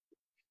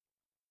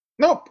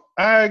nope.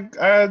 I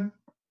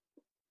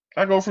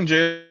go from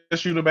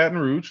JSU to Baton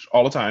Rouge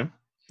all the time.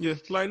 Yeah,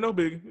 like no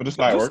biggie. But it's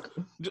not work.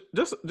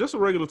 Just a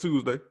regular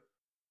Tuesday.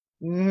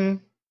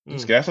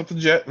 Just gas up the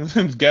jet.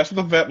 Gas up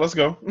the vet. Let's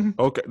go.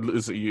 Okay,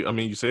 listen.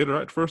 You said it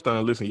right the first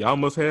time. Listen, y'all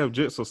must have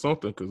jets or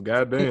something, because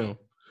goddamn,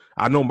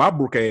 I know my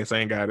brook ass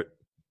ain't got it.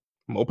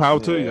 More power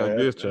to you, I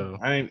guess, child.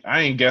 I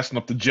ain't gassing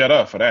up the jet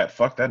up for that.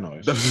 Fuck that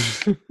noise.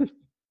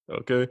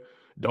 Okay.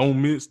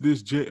 Don't miss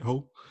this jet,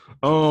 ho.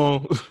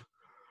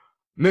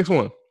 Next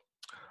one.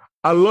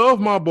 I love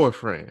my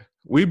boyfriend.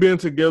 We've been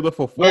together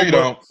for 4 months. No, you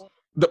don't.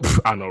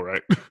 I know,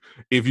 right?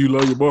 If you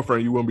love your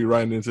boyfriend, you wouldn't be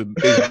writing into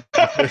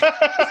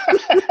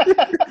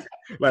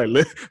like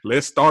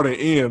let's start and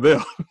end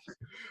there.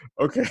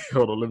 Okay,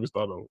 hold on. Let me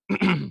start over.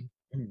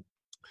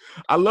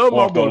 I love my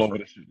Walked all over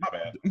boyfriend. this shit. My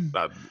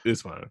bad.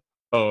 It's fine.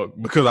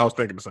 Because I was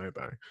thinking the same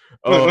thing.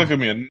 Look at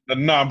me, a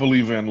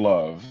non-believer in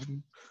love.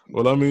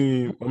 Well, I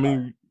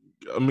know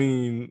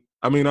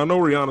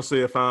Rihanna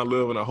said find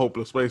love in a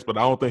hopeless space, but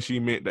I don't think she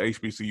meant the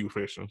HBCU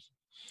Confessions.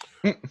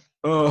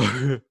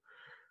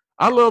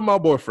 I love my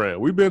boyfriend.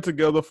 We've been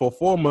together for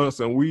 4 months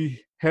and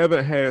we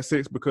haven't had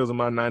sex because of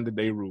my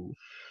 90-day rule.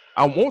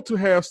 I want to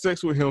have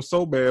sex with him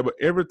so bad, but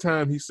every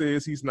time he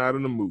says he's not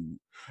in the mood.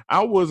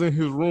 I was in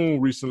his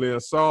room recently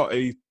and saw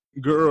a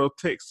girl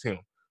text him.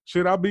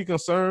 Should I be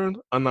concerned?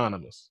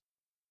 Anonymous.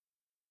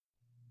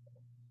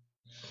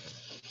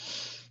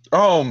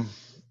 See,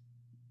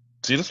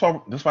 this why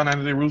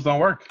 90-day rules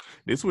don't work.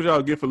 This is what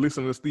y'all get for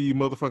listening to Steve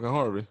motherfucking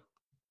Harvey.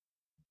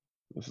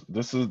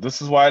 This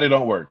is why they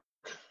don't work.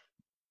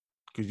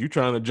 Cause you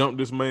trying to jump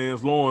this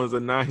man's lawns,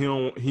 and now he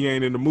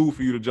ain't in the mood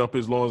for you to jump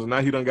his lawns, and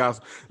now he done got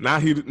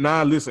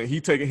listen,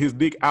 he taking his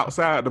dick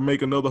outside to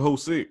make another hoe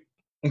sick.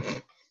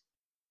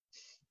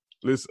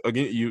 Listen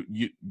again,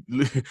 you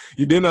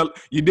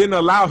didn't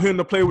allow him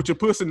to play with your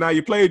pussy. Now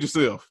you played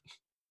yourself.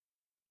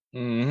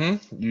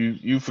 Mm-hmm.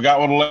 You forgot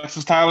what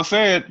Alexis Tyler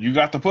said. You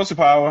got the pussy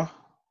power.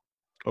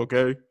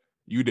 Okay.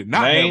 You did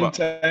not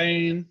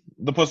maintain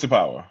the pussy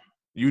power.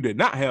 You did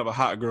not have a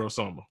hot girl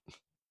summer.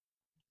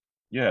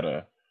 You had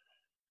a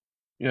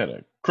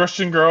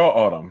Christian girl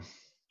autumn.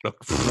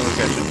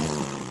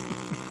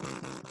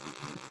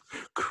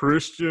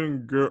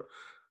 Christian girl.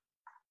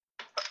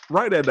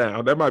 Write that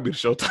down. That might be the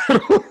show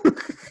title.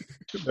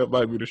 That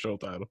might be the show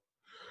title.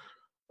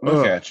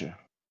 Look at you.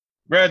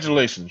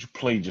 Congratulations. You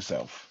played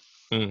yourself.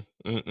 All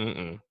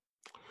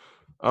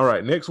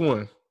right, next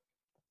one.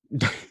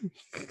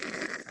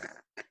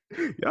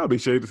 Y'all be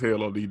shady as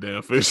hell on these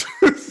damn fish.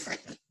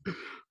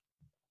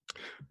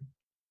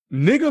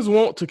 Niggas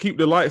want to keep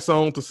the lights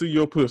on to see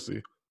your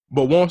pussy,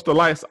 but wants the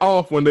lights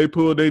off when they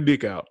pull their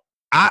dick out.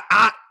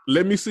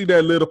 Let me see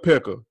that little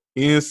pecker.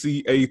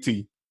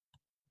 NCAT.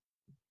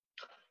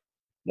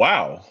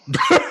 Wow.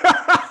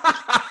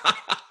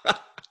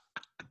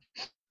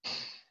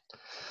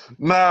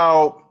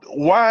 Now,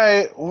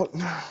 why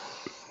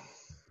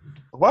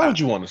would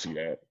you want to see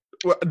that?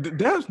 Well,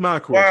 that's my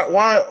question.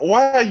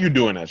 Why are you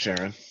doing that,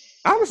 Sharon?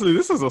 Honestly,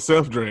 this is a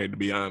self-drain, to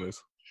be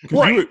honest.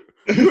 Right.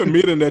 You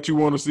admitting that you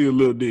want to see a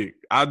little dick.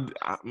 You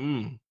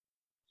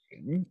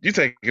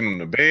taking him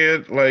to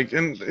bed, like,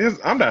 and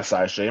I'm not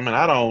size shaming.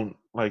 I don't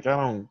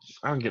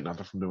get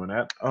nothing from doing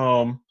that.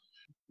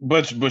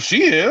 But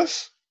she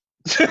is.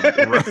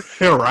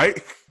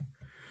 Right.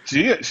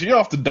 She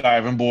off the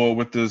diving board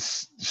with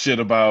this shit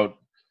about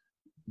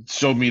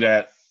show me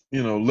that,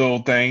 little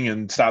thing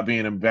and stop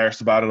being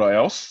embarrassed about it or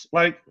else.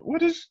 Like,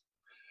 what did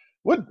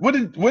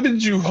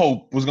you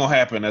hope was gonna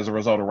happen as a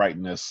result of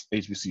writing this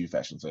HBCU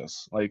fashion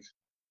test? Like,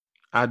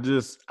 I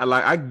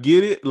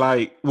get it.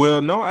 Like,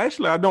 well, no,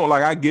 actually I don't.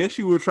 Like, I guess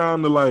you were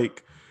trying to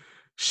like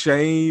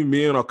shame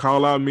men or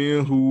call out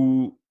men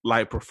who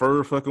like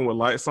prefer fucking with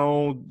lights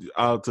on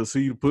to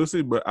see the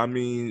pussy, but I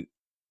mean,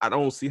 I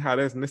don't see how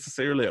that's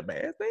necessarily a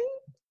bad thing.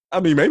 I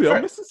mean, maybe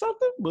I'm missing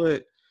something,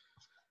 but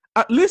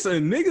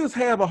listen, niggas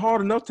have a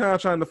hard enough time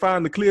trying to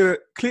find the clear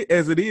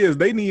as it is.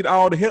 They need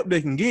all the help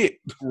they can get.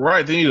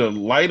 Right. They need a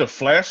light, a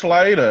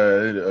flashlight,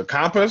 a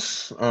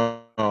compass.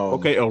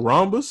 Okay, a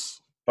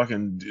rhombus.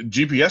 Fucking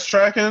GPS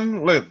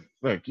tracking. Look,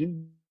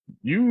 you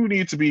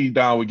need to be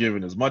down with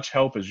giving as much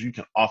help as you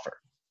can offer.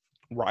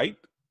 Right.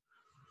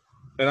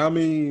 And I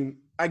mean,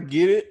 I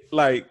get it.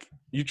 Like,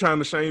 you trying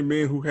to shame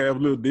men who have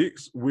little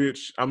dicks,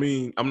 which, I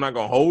mean, I'm not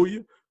going to hold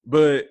you,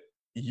 but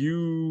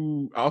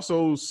you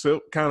also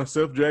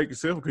self-drag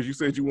yourself because you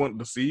said you wanted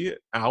to see it.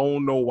 I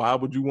don't know why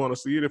would you want to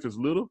see it if it's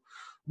little,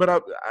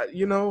 but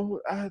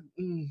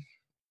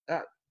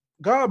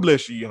God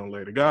bless you, young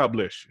lady. God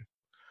bless you.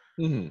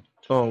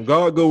 Mm-hmm.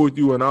 God go with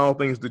you in all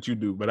things that you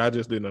do, but I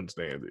just didn't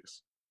understand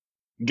this.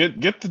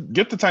 Get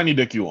the tiny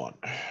dick you want.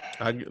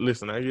 I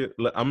guess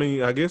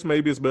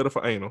maybe it's better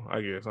for anal. I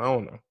guess I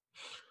don't know.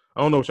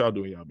 I don't know what y'all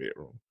do in y'all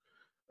bedroom.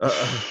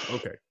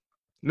 Okay,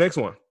 next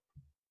one.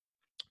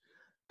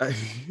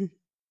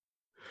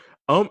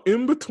 I'm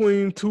in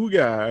between two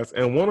guys,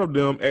 and one of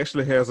them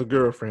actually has a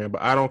girlfriend,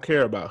 but I don't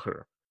care about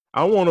her.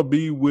 I want to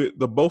be with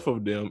the both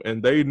of them,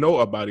 and they know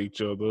about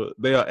each other.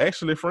 They are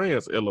actually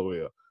friends,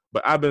 LOL.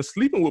 But I've been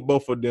sleeping with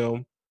both of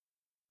them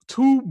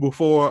too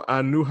before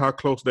I knew how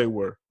close they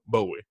were.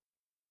 Bowie.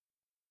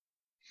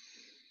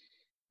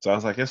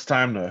 Sounds like it's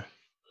time to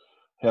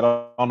head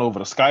on over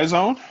to Sky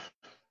Zone.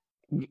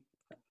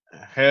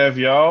 Have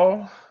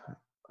y'all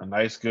a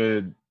nice,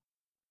 good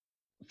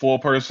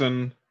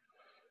 4-person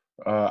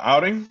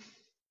outing.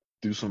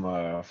 Do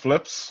some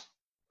flips.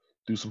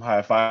 Do some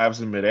high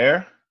fives in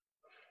midair.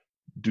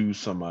 Do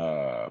some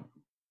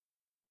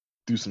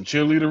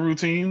cheerleader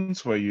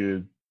routines where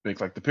you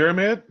make like the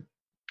pyramid.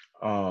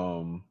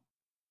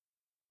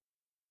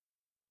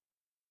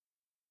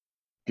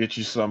 Get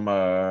you some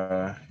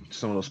of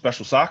those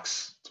special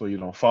socks so you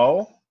don't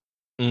fall.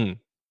 Mm.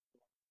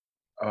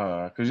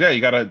 Cause yeah,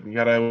 you gotta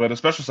wear the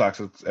special socks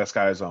at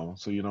Sky Zone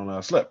so you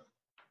don't slip.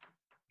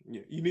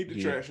 Yeah, you need the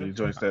The traction.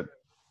 joints that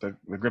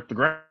grip the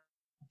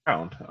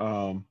ground.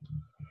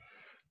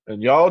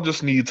 And y'all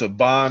just need to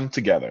bond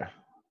together.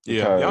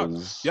 Yeah,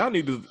 Because y'all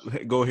need to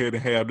go ahead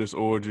and have this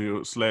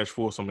orgy /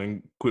 foursome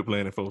and quit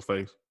playing in folks'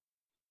 face.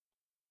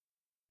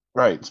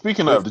 right.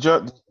 Speaking of, did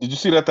you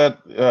see that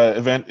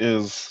event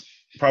is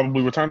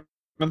probably returning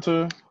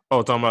to?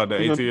 Oh, talking about the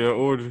ATL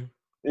orgy?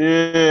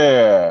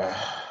 Yeah.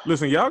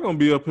 Listen, y'all gonna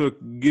be up here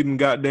getting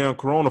goddamn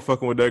corona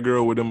fucking with that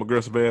girl with them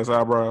aggressive ass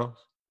eyebrows.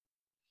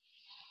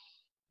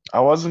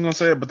 I wasn't gonna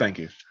say it, but thank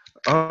you.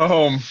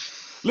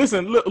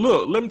 Listen, look,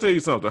 let me tell you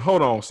something.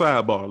 Hold on,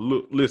 sidebar.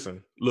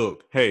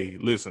 Look, hey,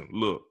 listen,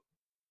 look.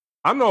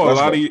 I know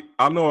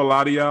a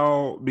lot of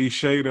y'all be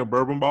shading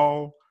bourbon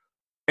ball,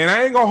 and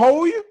I ain't gonna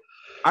hold you.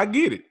 I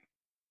get it.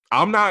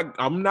 I'm not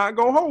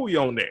gonna hold you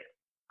on that.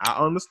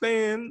 I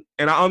understand,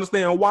 and I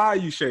understand why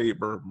you shade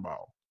bourbon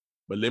ball.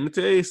 But let me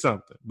tell you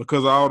something,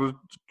 because of all the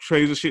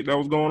crazy shit that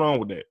was going on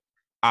with that.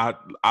 I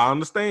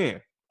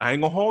understand. I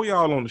ain't gonna hold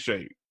y'all on the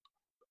shade.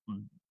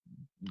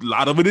 A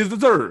lot of it is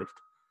deserved.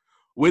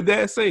 With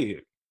that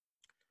said,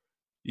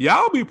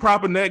 y'all be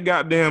propping that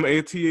goddamn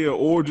ATL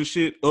orgy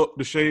shit up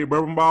the shade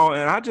bourbon ball,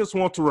 and I just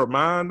want to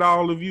remind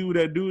all of you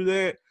that do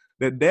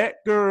that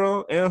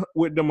girl and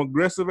with them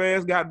aggressive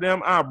ass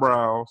goddamn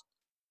eyebrows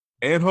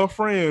and her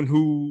friend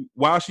who,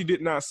 while she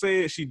did not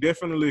say it, she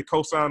definitely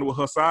co-signed with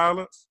her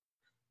silence.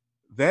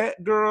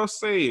 That girl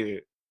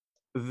said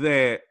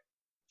that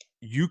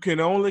you can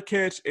only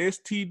catch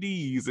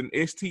STDs and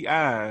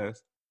STIs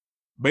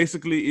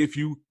basically if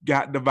you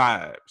got the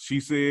vibe.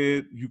 She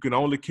said you can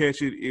only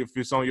catch it if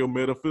it's on your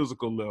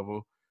metaphysical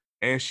level.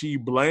 And she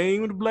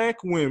blamed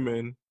black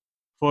women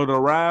for the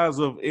rise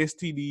of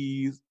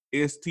STDs,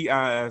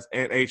 STIs,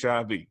 and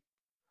HIV.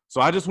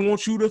 So I just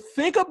want you to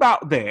think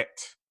about that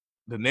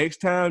the next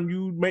time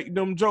you make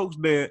them jokes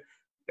that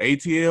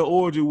ATL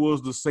orgy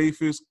was the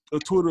safest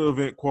Twitter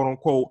event, quote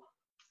unquote.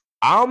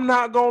 I'm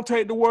not going to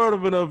take the word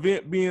of an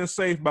event being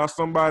safe by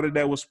somebody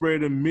that was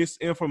spreading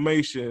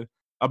misinformation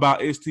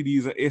about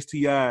STDs and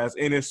STIs,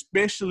 and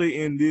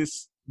especially in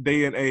this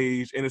day and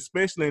age, and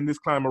especially in this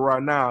climate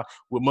right now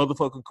with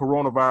motherfucking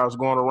coronavirus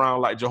going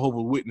around like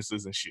Jehovah's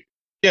Witnesses and shit.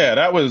 Yeah,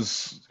 that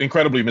was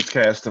incredibly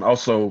miscast, and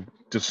also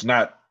just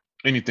not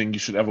anything you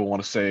should ever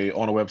want to say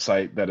on a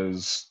website that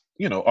is,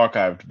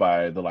 archived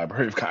by the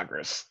Library of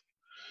Congress.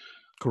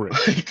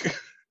 Correct. Like,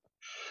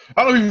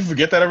 I don't even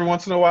forget that every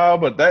once in a while,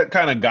 but that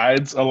kind of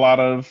guides a lot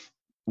of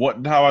what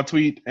and how I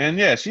tweet. And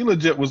yeah, she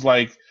legit was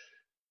like,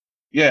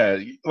 yeah,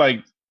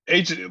 like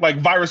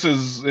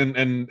viruses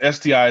and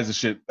STIs and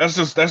shit. That's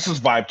just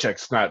vibe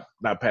checks, not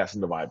passing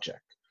the vibe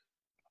check.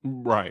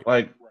 Right.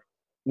 Like,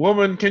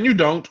 woman, can you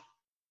don't?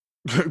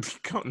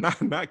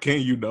 not can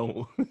you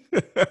don't.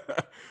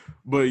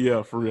 But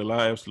yeah, for real,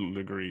 I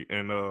absolutely agree.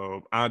 And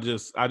I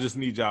just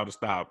need y'all to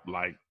stop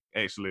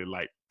actually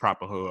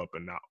propping her up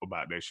and not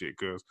about that shit,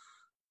 because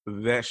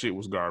that shit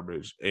was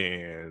garbage,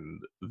 and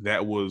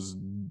that was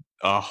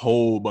a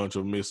whole bunch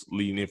of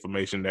misleading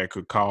information that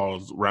could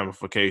cause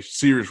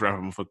serious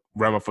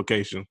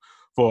ramifications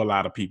for a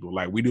lot of people.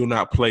 Like, we do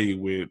not play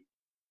with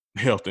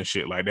health and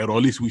shit like that, or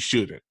at least we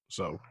shouldn't.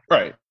 So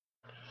right.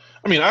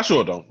 I mean, I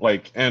sure don't.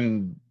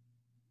 And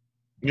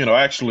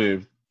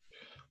actually,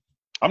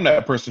 I'm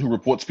that person who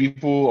reports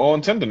people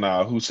on Tinder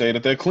now who say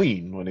that they're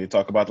clean when they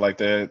talk about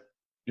their,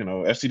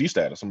 STD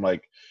status. I'm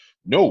like,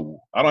 no,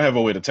 I don't have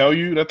a way to tell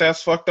you that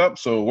that's fucked up.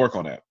 So work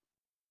on that.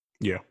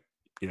 Yeah.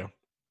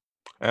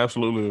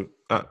 Absolutely.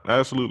 I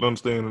absolutely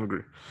understand and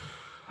agree.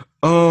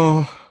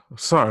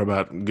 Sorry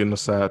about getting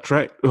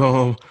sidetracked.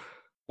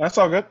 That's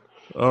all good.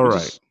 All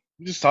right.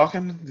 We're just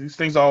talking. These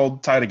things all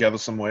tie together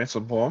some way,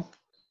 some form.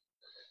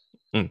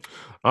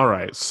 All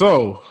right.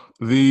 So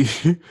the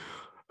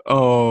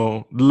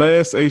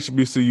last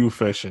HBCU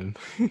fashion.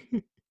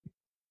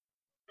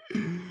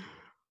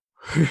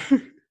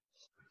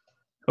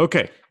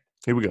 Okay,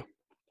 here we go.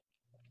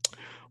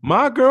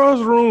 My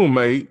girl's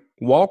roommate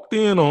walked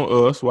in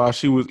on us while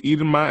she was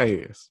eating my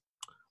ass.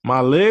 My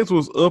legs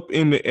was up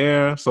in the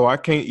air, so I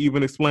can't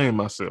even explain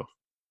myself.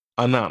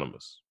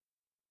 Anonymous.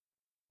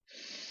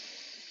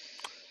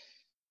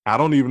 I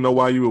don't even know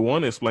why you would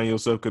want to explain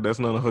yourself, because that's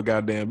none of her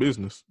goddamn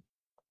business.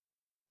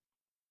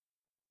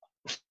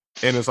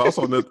 And it's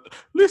also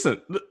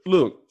listen,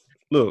 look.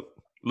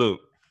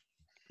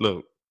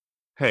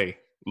 Hey,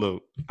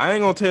 look, I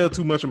ain't gonna tell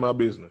too much of my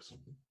business,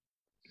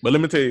 but let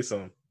me tell you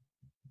something.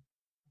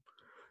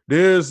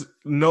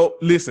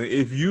 Listen,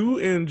 if you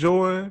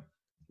enjoy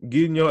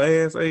getting your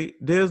ass ate,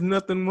 there's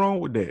nothing wrong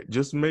with that.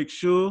 Just make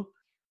sure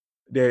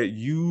that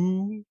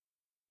you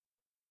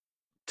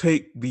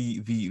take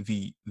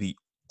the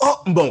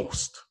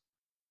utmost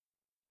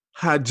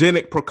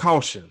hygienic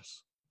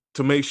precautions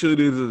to make sure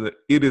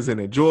it is an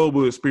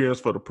enjoyable experience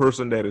for the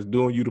person that is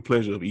doing you the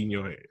pleasure of eating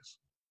your ass.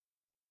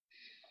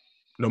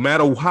 No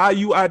matter how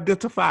you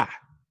identify,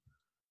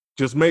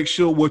 Just make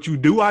sure what you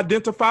do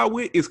identify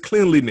with is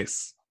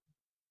cleanliness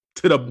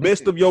to the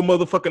best of your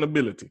motherfucking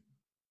ability.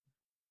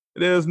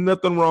 There's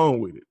nothing wrong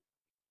with it.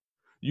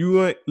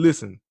 You ain't,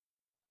 listen,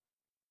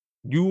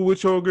 you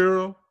with your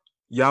girl,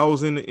 y'all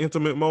was in the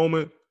intimate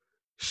moment.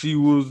 She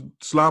was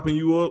slopping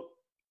you up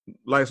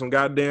like some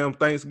goddamn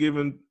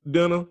Thanksgiving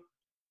dinner.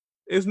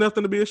 It's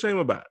nothing to be ashamed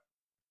about.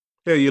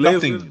 Hell, your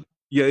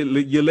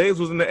legs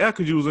was in the air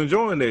because you was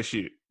enjoying that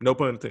shit. No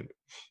pun intended.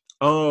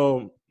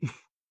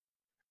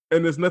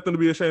 And there's nothing to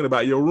be ashamed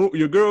about.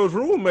 Your girl's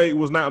roommate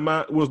was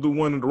the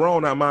one in the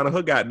wrong, not minding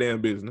her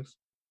goddamn business,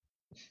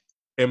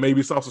 and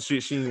maybe saw some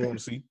shit she didn't want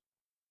to see.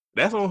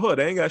 That's on her.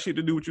 They ain't got shit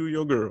to do with you and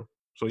your girl.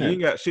 So you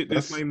ain't got shit to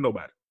explain to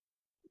nobody.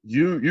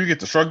 You get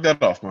to shrug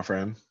that off, my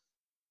friend.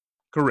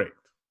 Correct.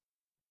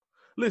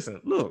 Listen,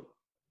 look.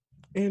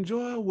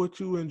 Enjoy what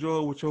you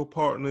enjoy with your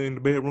partner in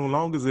the bedroom,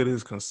 long as it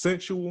is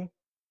consensual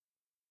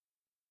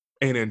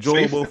and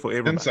enjoyable for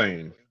everybody.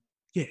 Insane.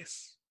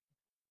 Yes.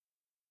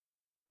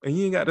 And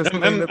you ain't got to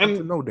explain nothing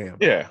to no damn.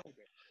 Yeah.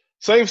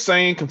 Safe,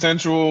 sane,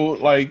 consensual,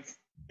 like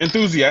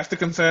enthusiastic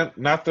consent,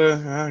 not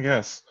I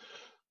guess.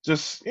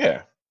 Just,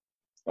 yeah.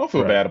 Don't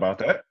feel bad about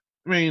that.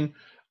 I mean,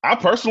 I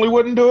personally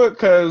wouldn't do it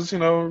because, we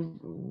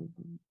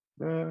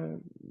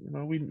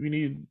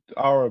need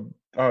our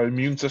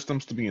immune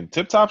systems to be in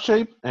tip-top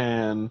shape,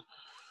 and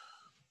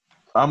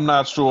I'm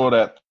not sure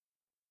that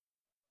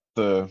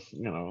the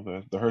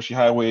Hershey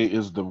Highway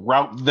is the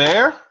route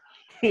there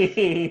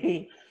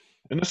in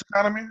this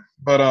economy.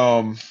 But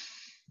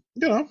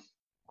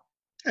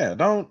yeah,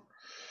 don't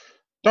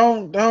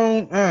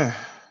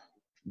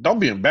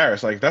be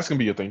embarrassed. Like, that's gonna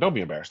be your thing. Don't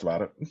be embarrassed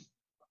about it.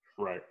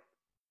 Right.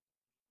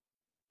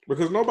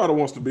 Because nobody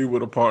wants to be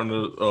with a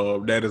partner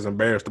that is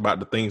embarrassed about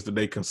the things that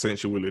they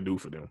consensually do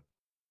for them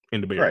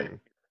in the bedroom. Right.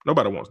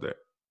 Nobody wants that.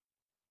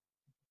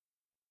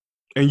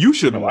 And you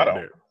shouldn't want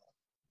that.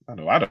 I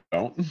know I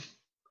don't.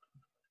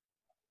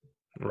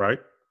 Right.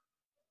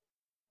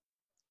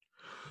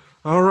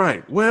 All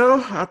right.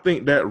 Well, I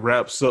think that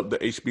wraps up the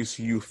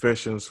HBCU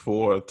Fashions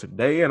for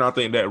today. And I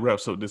think that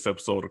wraps up this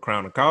episode of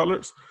Crown and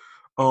Collards.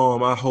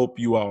 I hope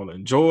you all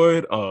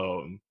enjoyed.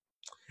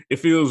 It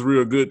feels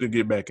real good to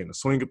get back in the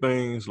swing of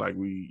things. Like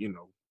we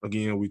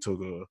took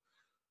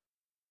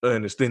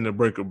an extended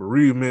break of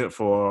bereavement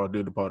for our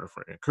dear departed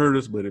friend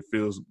Curtis, but it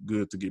feels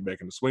good to get back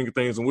in the swing of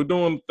things. And we're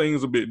doing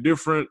things a bit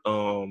different.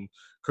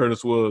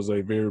 Curtis was a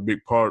very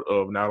big part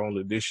of not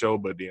only this show,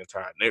 but the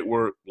entire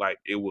network. Like,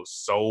 it was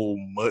so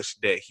much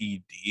that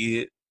he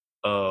did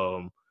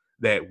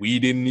that we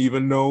didn't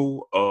even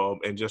know.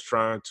 And just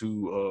trying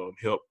to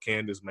help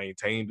Candace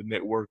maintain the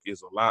network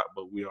is a lot,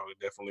 but we are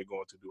definitely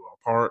going to do our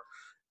part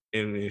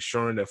in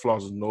ensuring that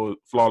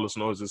Flawless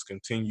Noises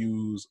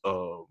continues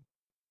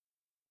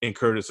in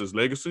Curtis's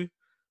legacy.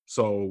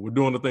 So we're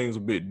doing the things a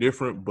bit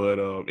different, but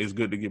it's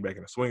good to get back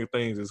in the swing of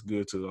things. It's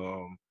good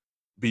to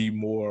be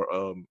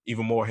more,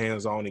 even more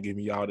hands-on and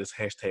giving y'all this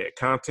hashtag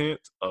content.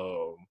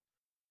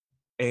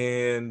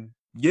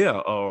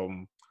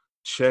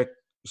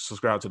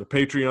 Subscribe to the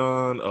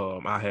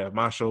Patreon. I have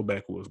my show,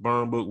 Backwoods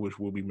Burn Book, which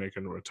will be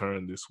making a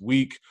return this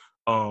week.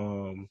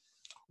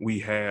 We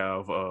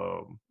have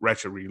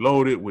Ratchet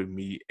Reloaded with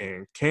me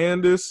and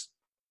Candace,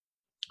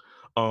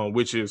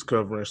 which is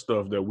covering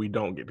stuff that we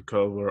don't get to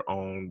cover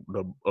on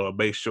the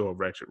base show of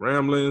Ratchet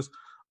Ramblings.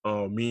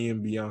 Me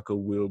and Bianca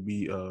will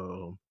be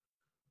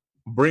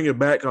bringing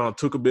back.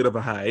 Took a bit of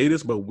a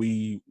hiatus, but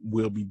we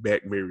will be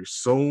back very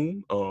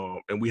soon.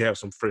 And we have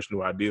some fresh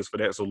new ideas for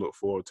that, so look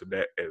forward to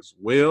that as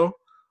well.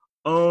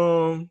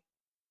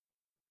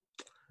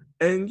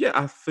 And yeah,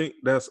 I think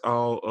that's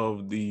all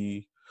of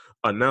the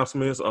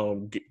announcements.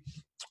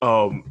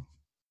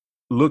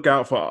 Look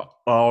out for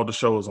all the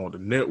shows on the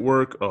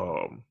network.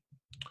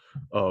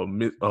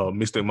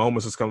 Mystic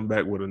Moments is coming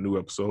back with a new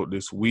episode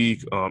this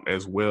week,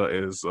 as well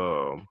as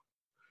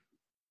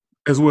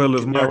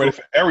Michael. Ready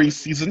for Aries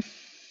season.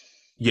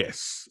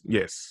 Yes.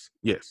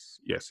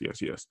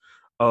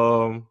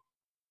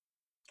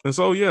 And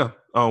so yeah,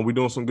 we're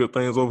doing some good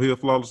things over here,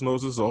 Flawless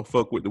Noises. So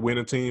fuck with the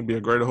winning team, be a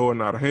greater hoe and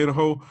not a hater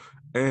hoe.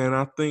 And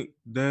I think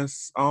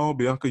that's all.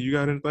 Bianca, you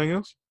got anything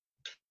else?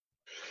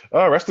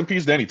 Rest in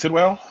peace, Danny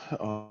Tidwell.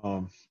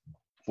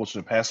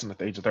 Fortunate passing at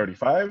the age of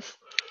 35.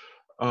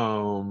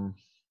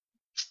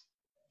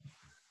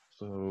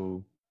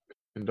 So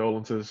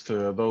condolences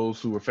to those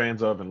who were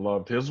fans of and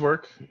loved his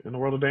work in the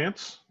world of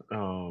dance.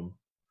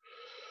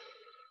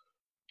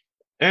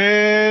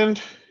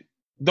 And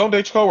don't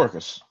date your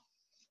coworkers.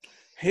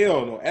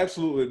 Hell no,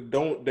 absolutely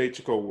don't date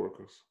your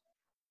coworkers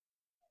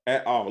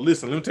at all.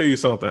 Listen, let me tell you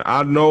something.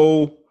 I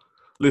know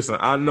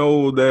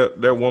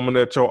that woman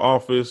at your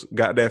office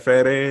got that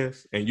fat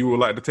ass and you would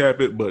like to tap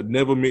it, but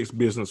never mix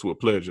business with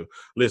pleasure.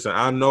 Listen,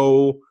 I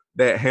know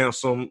that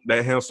handsome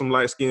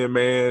light-skinned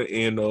man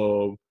in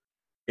the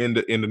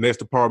next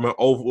department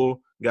over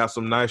got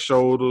some nice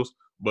shoulders,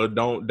 but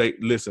don't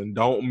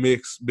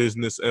mix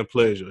business and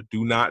pleasure.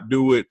 Do not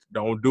do it.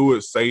 Don't do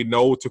it. Say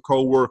no to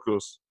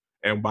coworkers.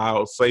 And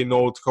by say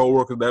no to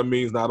coworkers, that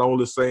means not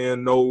only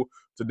saying no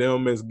to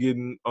them as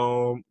getting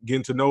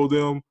to know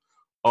them,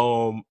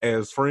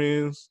 as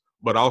friends,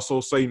 but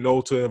also say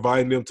no to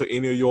inviting them to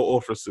any of your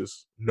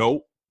orifices.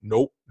 Nope,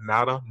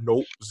 nada,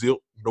 nope, zip,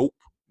 nope,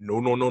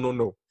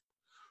 no.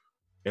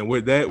 And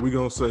with that, we're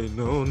gonna say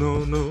no.